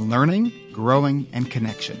focused on learning, growing, and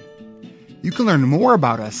connection. You can learn more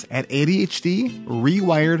about us at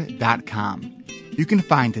ADHDrewired.com. You can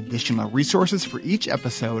find additional resources for each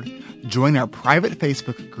episode, join our private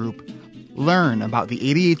Facebook group, learn about the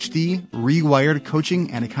ADHD Rewired Coaching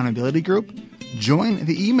and Accountability Group, join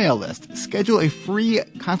the email list, schedule a free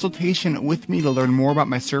consultation with me to learn more about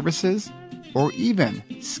my services, or even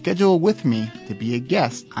schedule with me to be a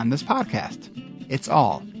guest on this podcast. It's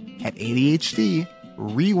all at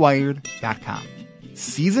ADHDrewired.com.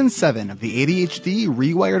 Season 7 of the ADHD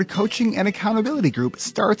Rewired Coaching and Accountability Group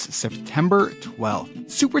starts September 12th.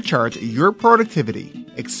 Supercharge your productivity.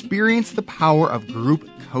 Experience the power of group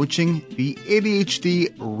coaching the ADHD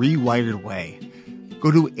Rewired way.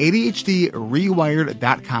 Go to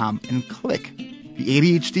ADHDrewired.com and click the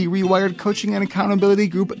ADHD Rewired Coaching and Accountability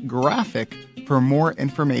Group graphic for more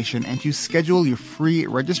information and to schedule your free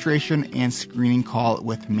registration and screening call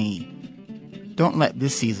with me. Don't let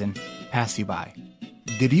this season pass you by.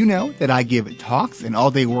 Did you know that I give talks and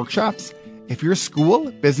all-day workshops? If your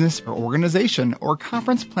school, business, or organization or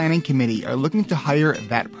conference planning committee are looking to hire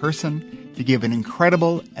that person, to give an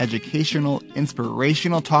incredible, educational,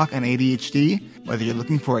 inspirational talk on ADHD, whether you're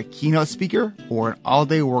looking for a keynote speaker or an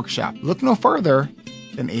all-day workshop. Look no further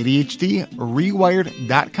than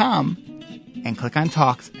ADHDrewired.com and click on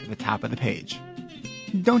Talks at the top of the page.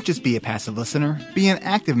 Don't just be a passive listener, be an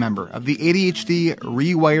active member of the ADHD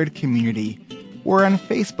Rewired community. We're on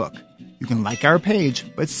Facebook. You can like our page,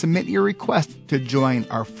 but submit your request to join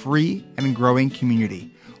our free and growing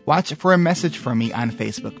community. Watch for a message from me on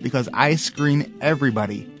Facebook because I screen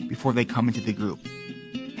everybody before they come into the group.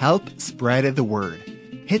 Help spread the word.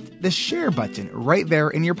 Hit the share button right there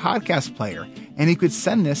in your podcast player, and you could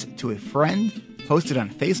send this to a friend, post it on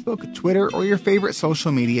Facebook, Twitter, or your favorite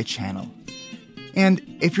social media channel. And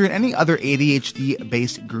if you're in any other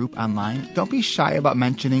ADHD-based group online, don't be shy about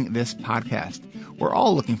mentioning this podcast. We're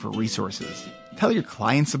all looking for resources. Tell your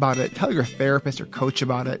clients about it, tell your therapist or coach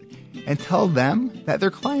about it, and tell them that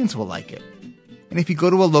their clients will like it. And if you go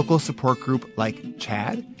to a local support group like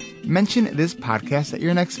Chad, mention this podcast at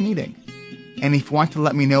your next meeting. And if you want to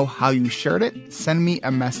let me know how you shared it, send me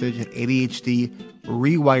a message at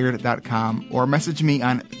ADHDrewired.com or message me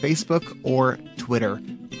on Facebook or Twitter.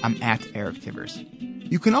 I'm at Eric Tivers.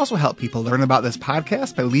 You can also help people learn about this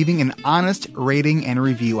podcast by leaving an honest rating and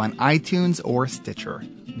review on iTunes or Stitcher.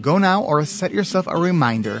 Go now or set yourself a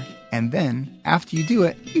reminder, and then, after you do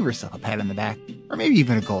it, give yourself a pat on the back, or maybe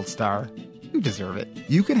even a gold star. You deserve it.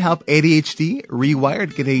 You can help ADHD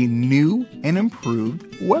Rewired get a new and improved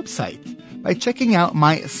website by checking out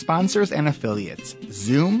my sponsors and affiliates,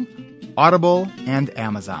 Zoom, Audible, and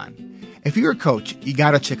Amazon. If you're a coach, you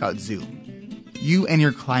gotta check out Zoom. You and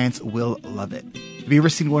your clients will love it. Have you ever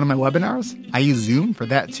seen one of my webinars? I use Zoom for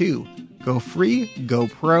that too. Go free, go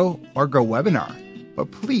pro, or go webinar. But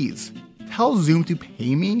please, tell Zoom to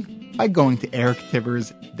pay me by going to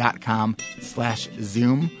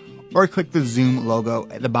erictivers.com/Zoom or click the Zoom logo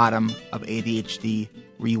at the bottom of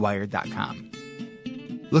ADHDrewired.com.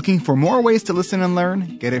 Looking for more ways to listen and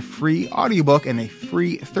learn? Get a free audiobook and a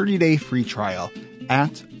free 30-day free trial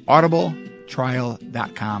at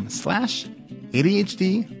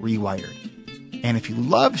audibletrial.com/ADHDrewired. And if you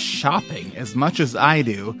love shopping as much as I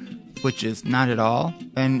do, which is not at all,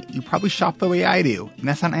 then you probably shop the way I do, and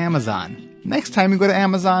that's on Amazon. Next time you go to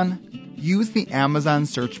Amazon, use the Amazon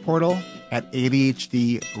search portal at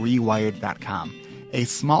ADHDrewired.com. A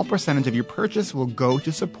small percentage of your purchase will go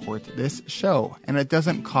to support this show, and it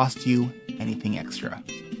doesn't cost you anything extra.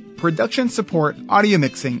 Production support, audio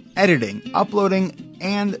mixing, editing, uploading,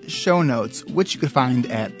 and show notes, which you can find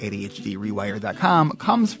at ADHDrewired.com,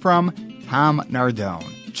 comes from Tom Nardone.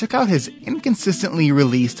 Check out his inconsistently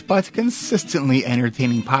released but consistently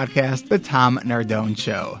entertaining podcast, The Tom Nardone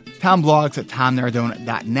Show. Tom blogs at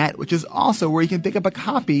tomnardone.net, which is also where you can pick up a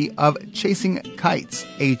copy of Chasing Kites,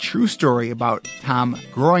 a true story about Tom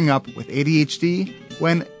growing up with ADHD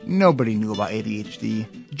when nobody knew about ADHD.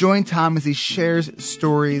 Join Tom as he shares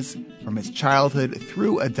stories from his childhood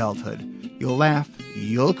through adulthood. You'll laugh,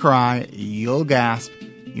 you'll cry, you'll gasp,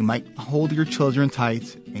 you might hold your children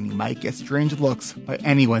tight, and you might get strange looks by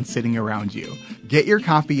anyone sitting around you. Get your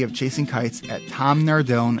copy of Chasing Kites at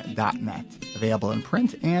tomnardone.net, available in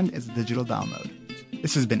print and as a digital download.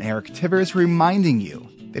 This has been Eric Tivers reminding you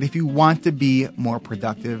that if you want to be more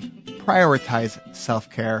productive, prioritize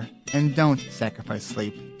self-care and don't sacrifice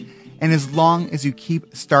sleep. And as long as you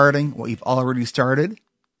keep starting what you've already started,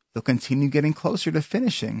 you'll continue getting closer to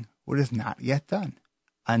finishing what is not yet done.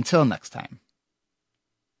 Until next time.